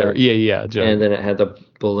was Or a whatever. jug. Yeah, jug. And then it had the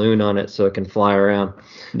balloon on it so it can fly around.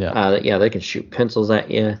 Yeah. They can shoot pencils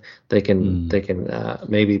at you. They can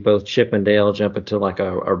maybe both Chip and Dale jump into like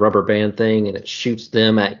a rubber band thing and it shoots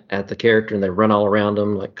them at the character and they run all around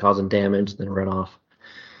them like causing damage, then run off.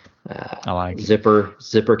 I like Zipper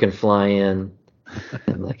can fly in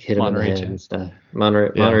and like hit him in the head and stuff.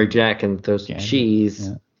 Monterey Jack can throw some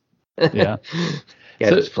cheese. Yeah.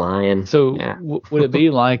 It's flying. So would it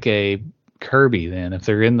be like a Kirby then, if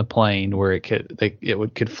they're in the plane where it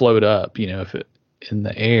could float up, if it in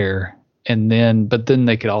the air, but then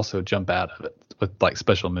they could also jump out of it with like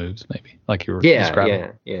special moves, maybe like you were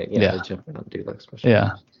describing. They jump out and do like special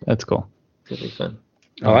moves. That's cool. Could be fun.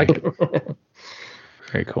 I like it.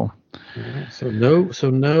 Very cool. So no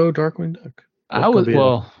Darkwing Duck. That was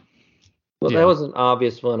an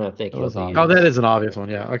obvious one. I think that is an obvious one.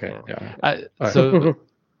 Yeah. Okay. Yeah. So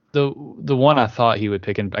the one I thought he would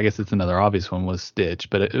pick, and I guess it's another obvious one, was Stitch.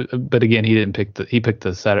 But again, he didn't pick he picked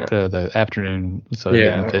the Saturday the afternoon. So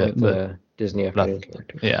the Disney afternoon.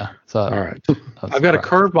 Yeah. So all right. I've got a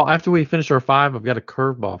curveball. After we finish our 5, I've got a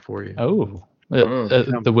curveball for you. Oh.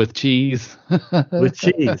 The with cheese. With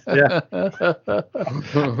cheese. Yeah.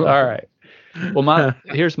 All right. Well,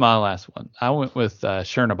 here's my last one. I went with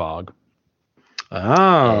Chernabog.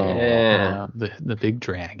 Oh, yeah. The big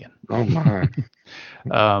dragon. Oh my.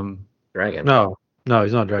 Dragon. No,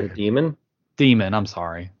 he's not a dragon. Demon. I'm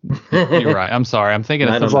sorry. You're right. I'm sorry. I'm thinking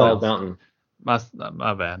of something else. Mountain.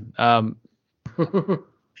 My bad.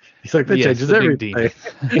 He's like, that changes everything.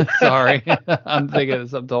 Sorry, I'm thinking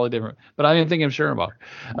of something totally different. But I am thinking of Chernabog.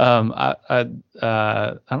 I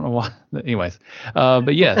don't know why. Anyways,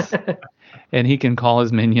 but yes. And he can call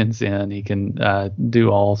his minions in. He can do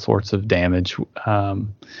all sorts of damage.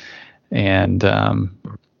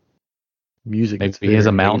 Music. Maybe he has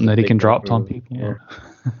a mountain that he can drop on people. Yeah.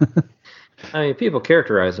 I mean, people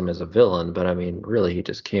characterize him as a villain, but I mean, really, he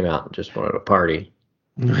just came out and just wanted a party.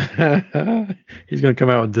 He's going to come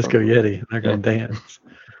out with Disco Yeti. They're going to dance.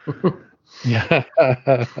 Yeah.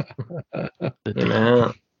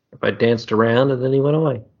 If I danced around and then he went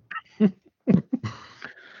away.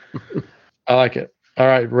 I like it. All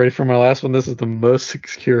right, ready for my last one? This is the most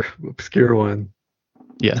obscure one.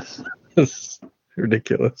 Yes. This is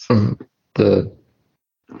ridiculous. The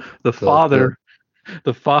father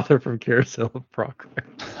from Carousel of Progress.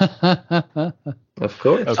 Of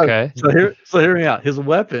course. Okay. So hear me out. His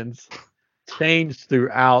weapons changed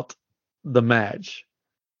throughout the match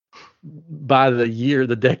by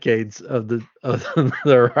the decades of the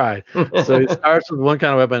ride. So he starts with one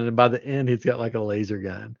kind of weapon, and by the end, he's got like a laser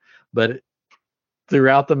gun. But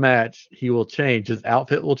throughout the match, he will change. His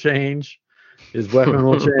outfit will change. His weapon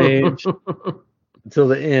will change. Until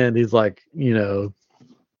the end, he's like,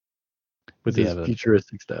 with his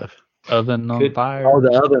futuristic stuff. Oven on fire. Oh,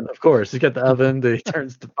 the oven, of course. He's got the oven that he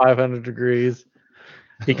turns to 500 degrees.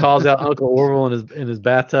 He calls out Uncle Orville in his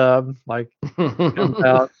bathtub, like comes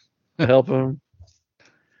out to help him.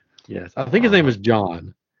 Yes, I think his name is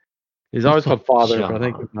John. He's always called Father, but I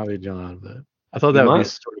think it might be John. But I thought that would be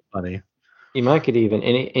sort of funny. You might could even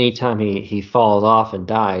anytime he falls off and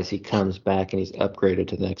dies, he comes back and he's upgraded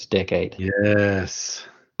to the next decade. Yes.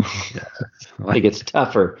 He gets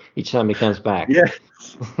tougher each time he comes back. Yes.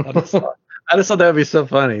 I just thought that would be so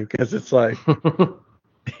funny because it's like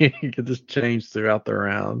he could just change throughout the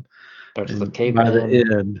round. By the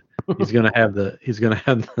end, he's gonna have the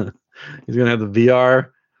VR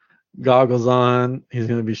goggles on. He's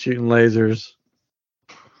gonna be shooting lasers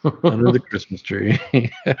under the Christmas tree.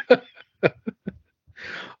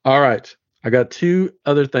 All right, I got 2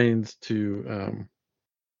 other things to.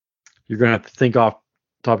 You're gonna have to think off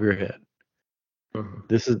the top of your head.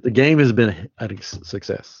 Mm-hmm. The game has been a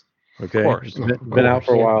success. Okay, of course. It's been out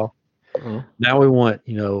for a while. Mm-hmm. Now we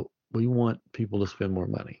want people to spend more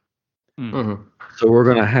money. Mm-hmm. So we're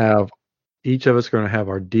gonna have each of us going to have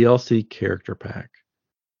our DLC character pack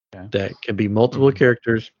that can be multiple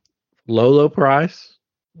characters, low price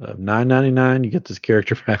of $9.99. You get this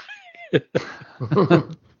character pack.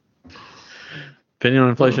 Depending on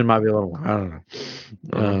inflation, it might be a little more. I don't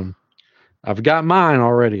know. I've got mine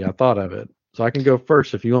already. I thought of it. So I can go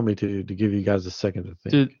first if you want me to give you guys a second to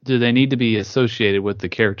think. Do they need to be associated with the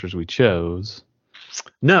characters we chose?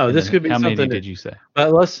 No, this could be how something. How many did you say?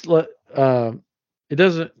 It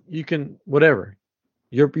doesn't, you can, whatever.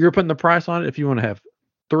 You're putting the price on it if you want to have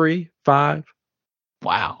 3, 5.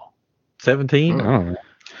 Wow. 17? I don't know.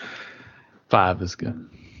 5 is good.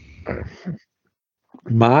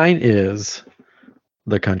 Mine is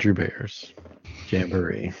the Country Bears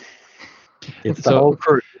Jamboree. It's the So- whole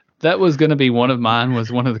crew. That was going to be one of mine.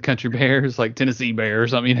 Was one of the Country Bears, like Tennessee Bear or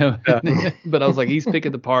something, Yeah. But I was like, he's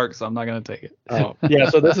picking the park, so I'm not going to take it. Oh,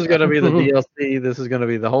 yeah. So this is going to be the DLC. This is going to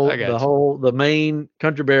be the main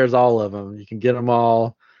Country Bears, all of them. You can get them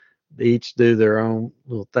all. They each do their own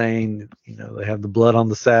little thing. You know, they have the blood on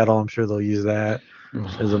the saddle. I'm sure they'll use that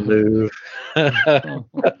as a move.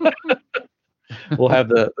 We'll have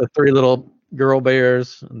the three little girl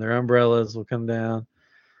bears and their umbrellas will come down.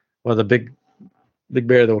 Well, the big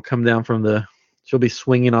bear that will come down she'll be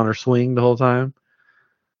swinging on her swing the whole time,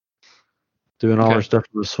 doing all her stuff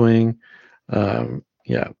from the swing.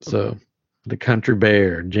 Yeah, so the Country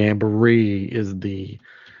Bear Jamboree is the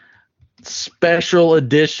special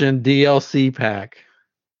edition DLC pack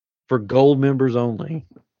for gold members only.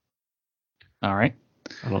 All right.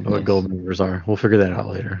 I don't know what gold members are. We'll figure that out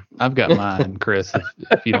later. I've got mine, Chris.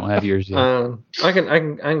 If you don't have yours yet, I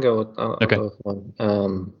can go with. I'll go with one.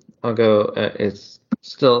 I'll go. It's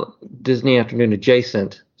still Disney Afternoon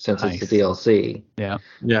adjacent since it's the DLC. Yeah.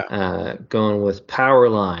 Going with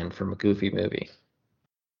Powerline from a Goofy movie.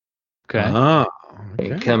 Okay. Oh,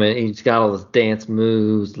 okay. He's got all his dance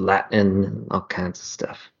moves, Latin, and all kinds of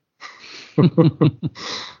stuff.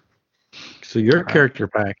 So your character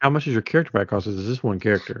pack, how much does your character pack cost? Is this one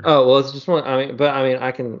character? Oh, well, it's just one.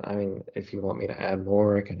 If you want me to add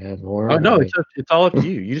more, I can add more. Oh no, it's all up to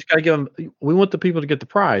you. You just gotta give them. We want the people to get the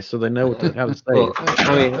prize so they know how to say. Well,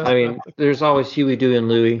 I mean, there's always Huey, Dewey, and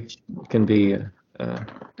Louie. It can be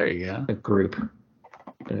there you go. a group,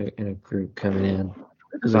 in a group coming in.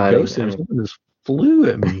 There's a ghost there. Something just flew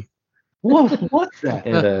at me. What's that?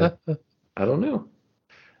 And I don't know.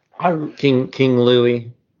 King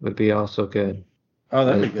Louie would be also good. Oh,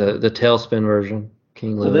 that'd be good. The tailspin version,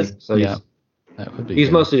 King Louie. That would be. He's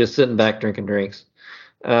good. mostly just sitting back drinking drinks,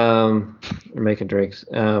 or making drinks.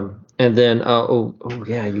 And then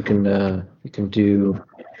you can do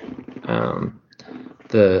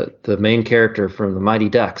the main character from the Mighty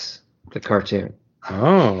Ducks, the cartoon.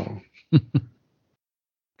 Oh.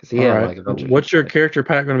 Because he had like a bunch of. What's your character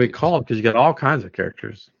pack going to be called? Because you got all kinds of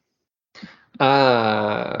characters.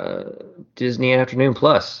 Disney Afternoon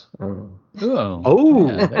Plus. Yeah,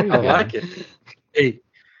 I like it. Hey,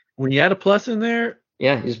 when you add a plus in there,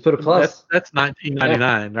 yeah, you just put a plus. That's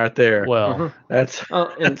 $19.99 right there. Well, that's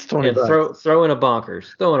 $20. And throw in a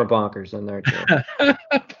bonkers in there too.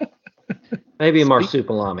 Maybe a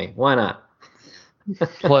marsupilami. Why not?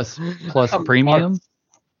 plus premium.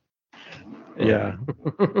 Yeah.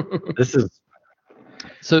 This is.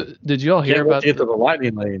 So did you all hear about the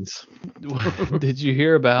lightning lanes? Did you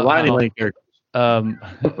hear about the lightning lane characters?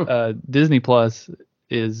 Disney Plus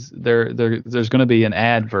is there's going to be an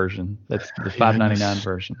ad version. That's the $5.99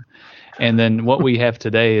 version. And then what we have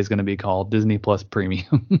today is going to be called Disney Plus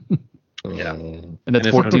Premium. Yeah. And that's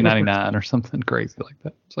 $14.99 or something crazy like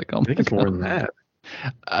that. It's like, I think it's more than that.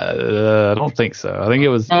 I don't think so. I think it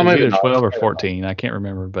was either 12 or 14. I can't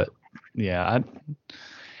remember, but yeah,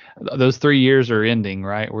 those 3 years are ending,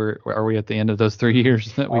 right? Are we at the end of those 3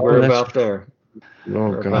 years that we're about there?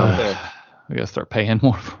 Oh god, we gotta start paying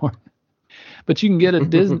more for it. But you can get a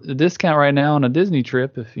discount right now on a Disney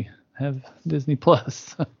trip if you have Disney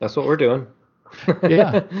Plus. That's what we're doing.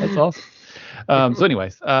 Yeah, that's awesome. So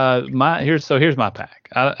anyways, here's my pack.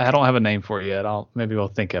 I don't have a name for it yet. Maybe we'll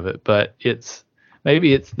think of it, but it's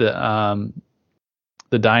the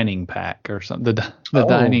dining pack or something. The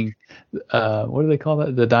dining, what do they call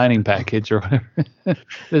that? The dining package or whatever.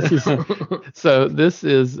 This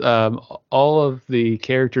is all of the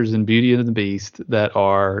characters in Beauty and the Beast that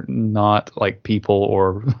are not like people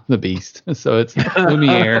or the Beast. So it's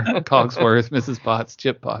Lumiere, Cogsworth, Mrs. Potts,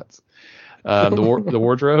 Chip Potts, the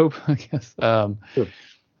wardrobe, I guess. The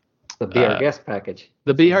Be Our Guest package.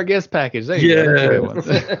 The Be Our Guest package. There you go.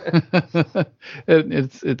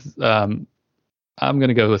 It's I'm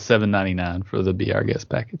gonna go with $7.99 for the Be Our Guest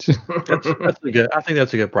package. that's good. I think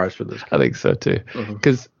that's a good price for this. I think so too,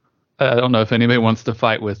 because I don't know if anybody wants to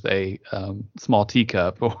fight with a small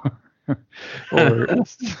teacup or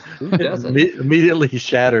immediately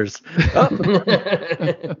shatters.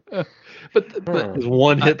 But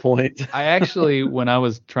one hit point. I actually, when I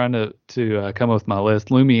was trying to come up with my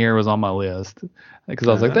list, Lumiere was on my list because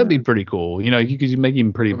I was like, that'd be pretty cool. You know, you could make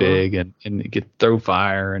him pretty big and you could throw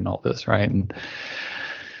fire and all this, right? And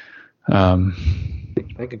I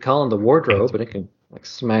could call him the wardrobe, but it can like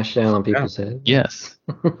smash down on people's heads. Yes.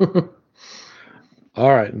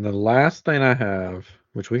 All right, and the last thing I have,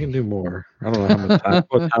 which we can do more. I don't know how much time.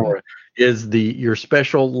 What time is your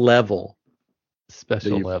special level?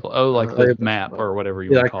 Level. Oh, like the map or whatever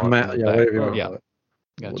you want to call it. Yeah, whatever you want to call it.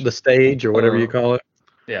 Gotcha. The stage or whatever you call it.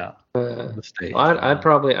 Yeah. The stage. I'd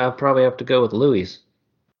probably have to go with Louis.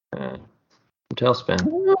 From Tailspin.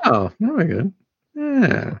 Oh, very good.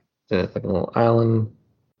 Yeah. Like a little island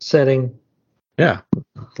setting. Yeah.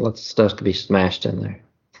 Lots of stuff to be smashed in there.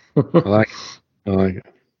 I like it.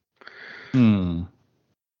 Do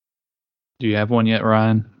you have one yet,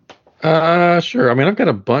 Ryan? Sure. I mean, I've got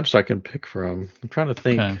a bunch I can pick from. I'm trying to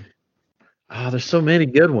think. Okay. There's so many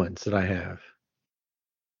good ones that I have.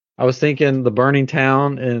 I was thinking the Burning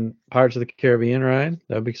Town in Pirates of the Caribbean ride.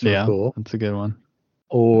 That would be super cool. That's a good one.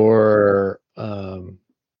 Or I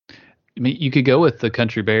mean, you could go with the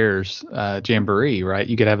Country Bears Jamboree, right?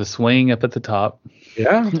 You could have a swing up at the top.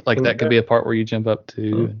 Yeah. Like that could be a part where you jump up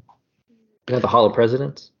to. Yeah, the Hall of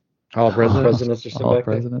Presidents. Hall of Presidents. Or something back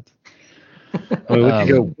Presidents. I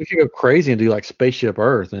mean, we could go crazy and do like Spaceship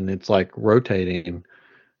Earth, and it's like rotating, and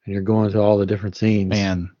you're going to all the different scenes.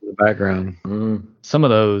 Man, in the background. Some of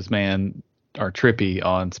those, man, are trippy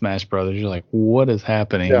on Smash Brothers. You're like, what is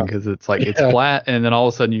happening? Because it's like it's flat, and then all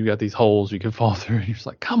of a sudden you've got these holes you can fall through. And you're just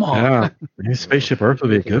like, come on. Yeah, maybe Spaceship Earth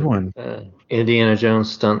would be a good one. Indiana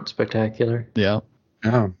Jones Stunt Spectacular. Yeah.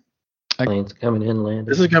 Yeah. Planes coming in, landing.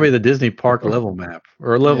 This is gonna be the Disney Park level map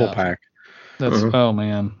or level pack. That's oh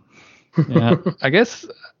man. Yeah. I guess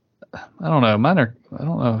I don't know. I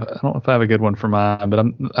don't know if I have a good one for mine, but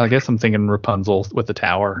I guess I'm thinking Rapunzel with the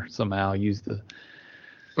tower somehow. Use the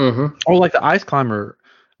Oh, like the Ice Climber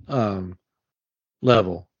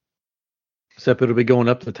level. Except it'll be going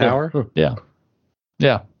up the tower. Yeah.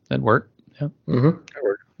 That'd work. Yeah. That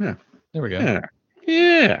worked. Yeah. There we go.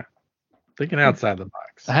 Yeah. Thinking outside the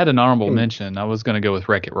box. I had an honorable mention. I was going to go with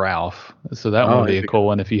Wreck-It Ralph. So that one would be a cool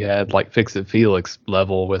one if you had like Fix-It Felix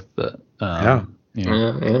level with the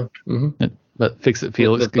But Fix-It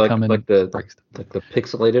Felix could come in like the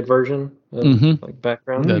pixelated version of like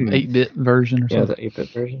background. The 8-bit version or something. Yeah, the 8-bit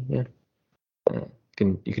version. Yeah.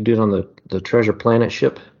 You can do it on the Treasure Planet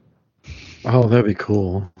ship. Oh, that'd be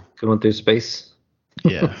cool. Going through space.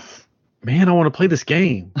 Yeah. Man, I want to play this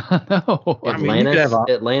game. No.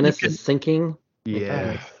 Atlantis is sinking.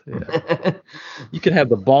 Yeah. You could have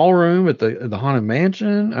the ballroom at the Haunted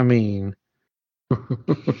Mansion. I mean,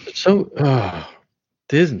 so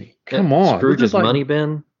Disney, come on. Scrooge's money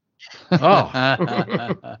bin. Oh.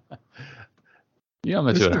 You know how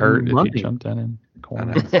much it would hurt if you jumped down in the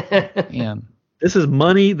corner. Man. This is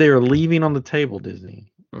money they are leaving on the table,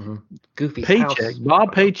 Disney. Goofy paycheck,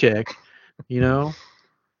 Bob Paycheck, he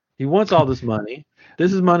wants all this money.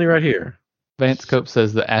 This is money right here. Vance Cope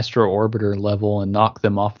says the Astro Orbiter level and knock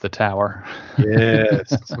them off the tower.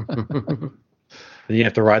 Yes. Then you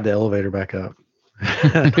have to ride the elevator back up. You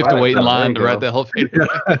have to wait in line to ride the elevator.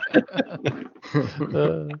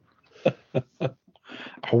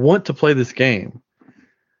 I want to play this game.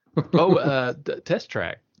 Test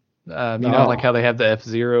Track. Like how they have the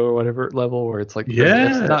F-Zero or whatever level where it's like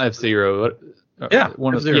it's not F-Zero.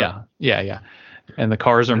 F-Zero. Yeah. And the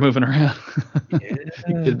cars are moving around.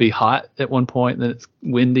 It'd be hot at one point, and then it's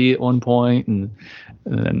windy at one point, and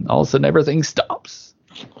then all of a sudden everything stops.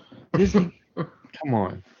 Disney, come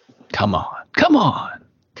on.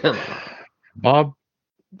 Bob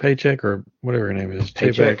Paycheck or whatever her name is.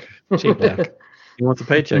 Paycheck. He wants a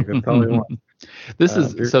paycheck. That's all he wants. This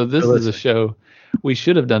is a show. We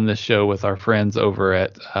should have done this show with our friends over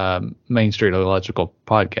at Main Street Electrical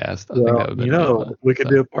Podcast. I think that would be fun. We could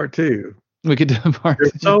do a part 2. We could do a part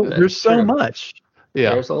 2. There's so much. Yeah,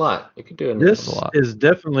 there's a lot. You could do it. This is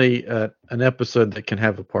definitely an episode that can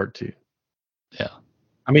have a part 2. Yeah.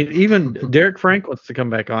 I mean, even Derek Frank wants to come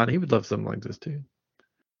back on. He would love something like this too.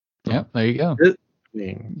 Yeah, there you go.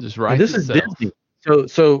 Just right. This is Disney.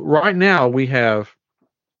 So right now we have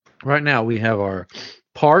our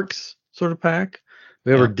parks sort of pack.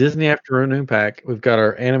 We have our Disney Afternoon pack. We've got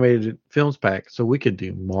our animated films pack. So we could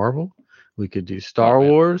do Marvel. We could do Star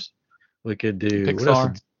Wars. We could do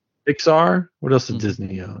Pixar. What else does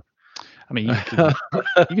Disney own? I mean, you could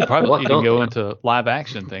probably even go into live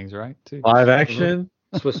action things, right? Too. Live action.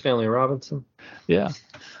 Swiss Family Robinson. Yeah.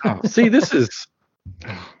 See, this is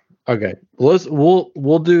okay.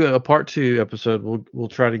 We'll do a part 2 episode. We'll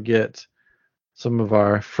try to get some of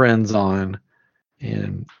our friends on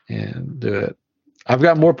and do it. I've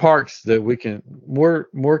got more parks that we can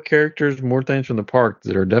more characters, more things from the park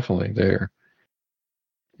that are definitely there.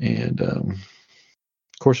 And of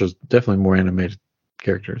course there's definitely more animated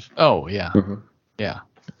characters. Oh yeah. Yeah.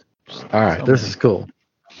 All right, this is cool.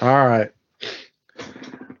 All right.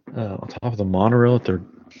 On top of the monorail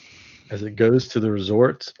as it goes to the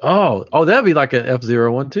resorts. Oh, that'd be like an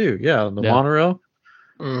F-Zero one too. Yeah, the monorail.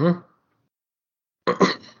 I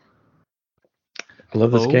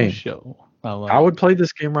love this game. Show. I would play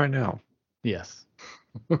this game right now. Yes.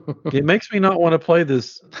 It makes me not want to play the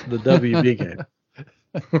WB game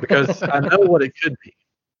because I know what it could be.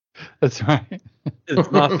 That's right.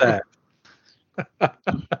 It's not that.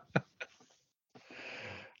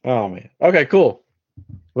 Oh man. Okay, cool.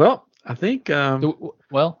 Well, I think. Do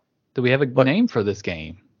we have a name for this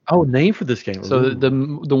game? Oh, name for this game. So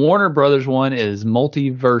the Warner Brothers one is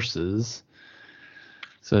Multiversus.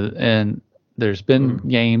 So and there's been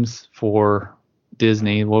games for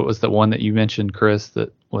Disney. What was the one that you mentioned, Chris?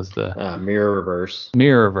 That was the Mirrorverse.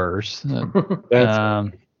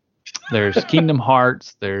 There's Kingdom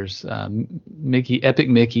Hearts. There's Mickey, Epic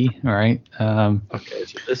Mickey. All right. Okay,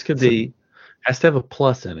 so this could be has to have a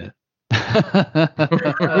plus in it.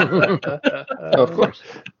 Of course.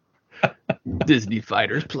 Disney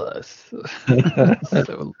Fighters Plus.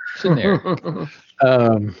 So generic.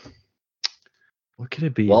 What could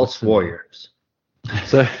it be? Waltz Warriors.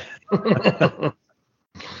 So,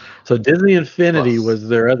 so Disney Infinity was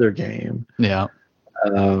their other game. Yeah.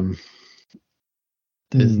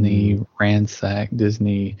 Disney Ransack,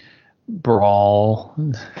 Disney Brawl.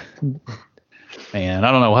 Man,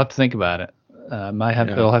 I don't know. We'll have to think about it.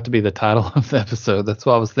 It'll have to be the title of the episode. That's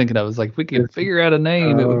what I was thinking. I was like, if we could figure out a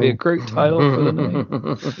name, it would be a great title for the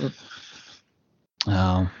name.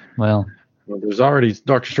 Well, there's already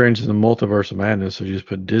Doctor Strange in the Multiverse of Madness, so you just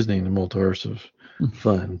put Disney in the Multiverse of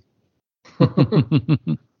Fun.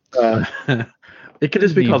 It could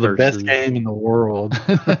just be called the best game in the world.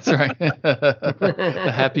 That's right.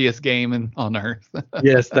 The happiest game on Earth.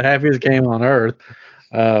 Yes, the happiest game on Earth.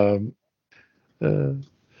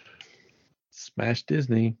 Smash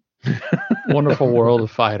Disney. Wonderful World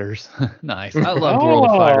of Fighters. Nice. I loved World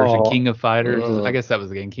of Fighters and King of Fighters. I guess that was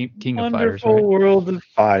the game. King of Fighters. Wonderful World of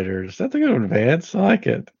Fighters. That's a good one, Vance. I like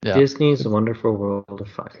it. Yeah. Disney's Wonderful World of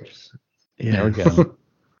Fighters. Yeah. There we go.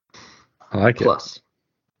 I like it.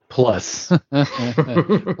 Plus.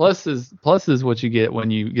 Plus is what you get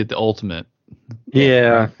when you get the ultimate.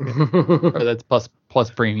 Yeah. Or that's plus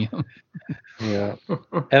premium. Yeah.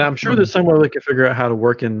 And I'm sure there's somewhere they can figure out how to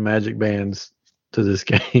work in magic bands to this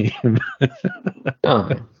game. Oh.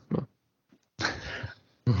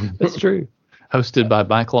 That's true. Hosted by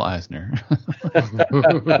Michael Eisner.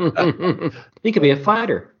 He could be a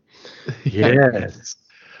fighter. Yes.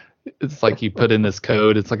 It's like you put in this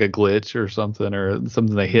code. It's like a glitch or something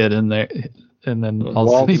they hid in there, and then all of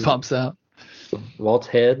a sudden he pops out. Walt's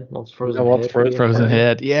head. Walt's frozen head. Frozen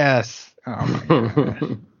head. Yes. Oh my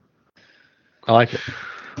God. I like it.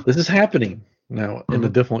 This is happening now in a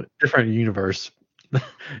different universe,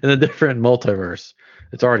 in a different multiverse.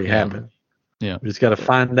 It's already happened. Yeah. We just got to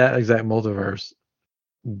find that exact multiverse,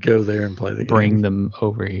 go there and play the game. Bring them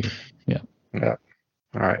over here. Yeah. Yeah.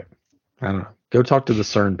 All right. I don't know. Go talk to the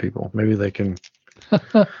CERN people. Maybe they can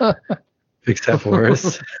fix that for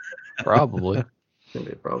us. Probably. That'd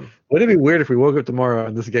be a problem. Wouldn't it be weird if we woke up tomorrow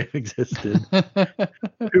and this game existed?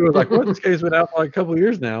 People were like, "What? This game's been out for like a couple of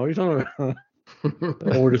years now. What are you talking about?"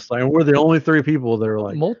 And we're just like, we're the only three people that are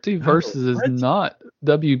like, Multiversus is not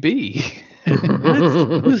WB.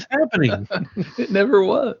 What's happening? It never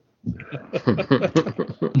was.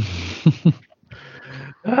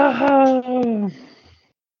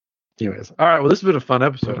 Anyways, all right. Well, this has been a fun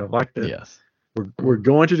episode. I liked it. Yes. We're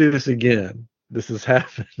going to do this again. This is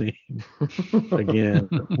happening again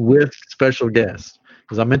with special guests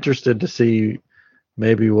because I'm interested to see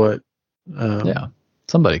maybe what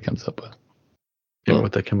somebody comes up with.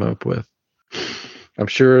 What they come up with. I'm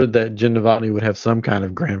sure that Jen Novotny would have some kind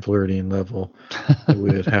of Grand Floridian level that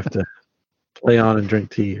we would have to play on and drink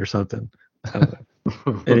tea or something. I don't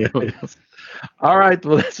know. Anyways. All right.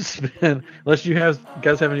 Well, that's just been, unless you guys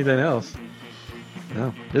have anything else.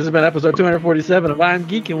 No. This has been episode 247 of I'm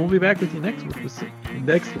Geek, and we'll be back with you next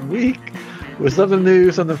week with something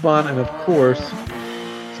new, something fun, and of course,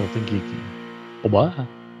 something geeky. Bye.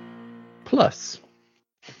 Plus.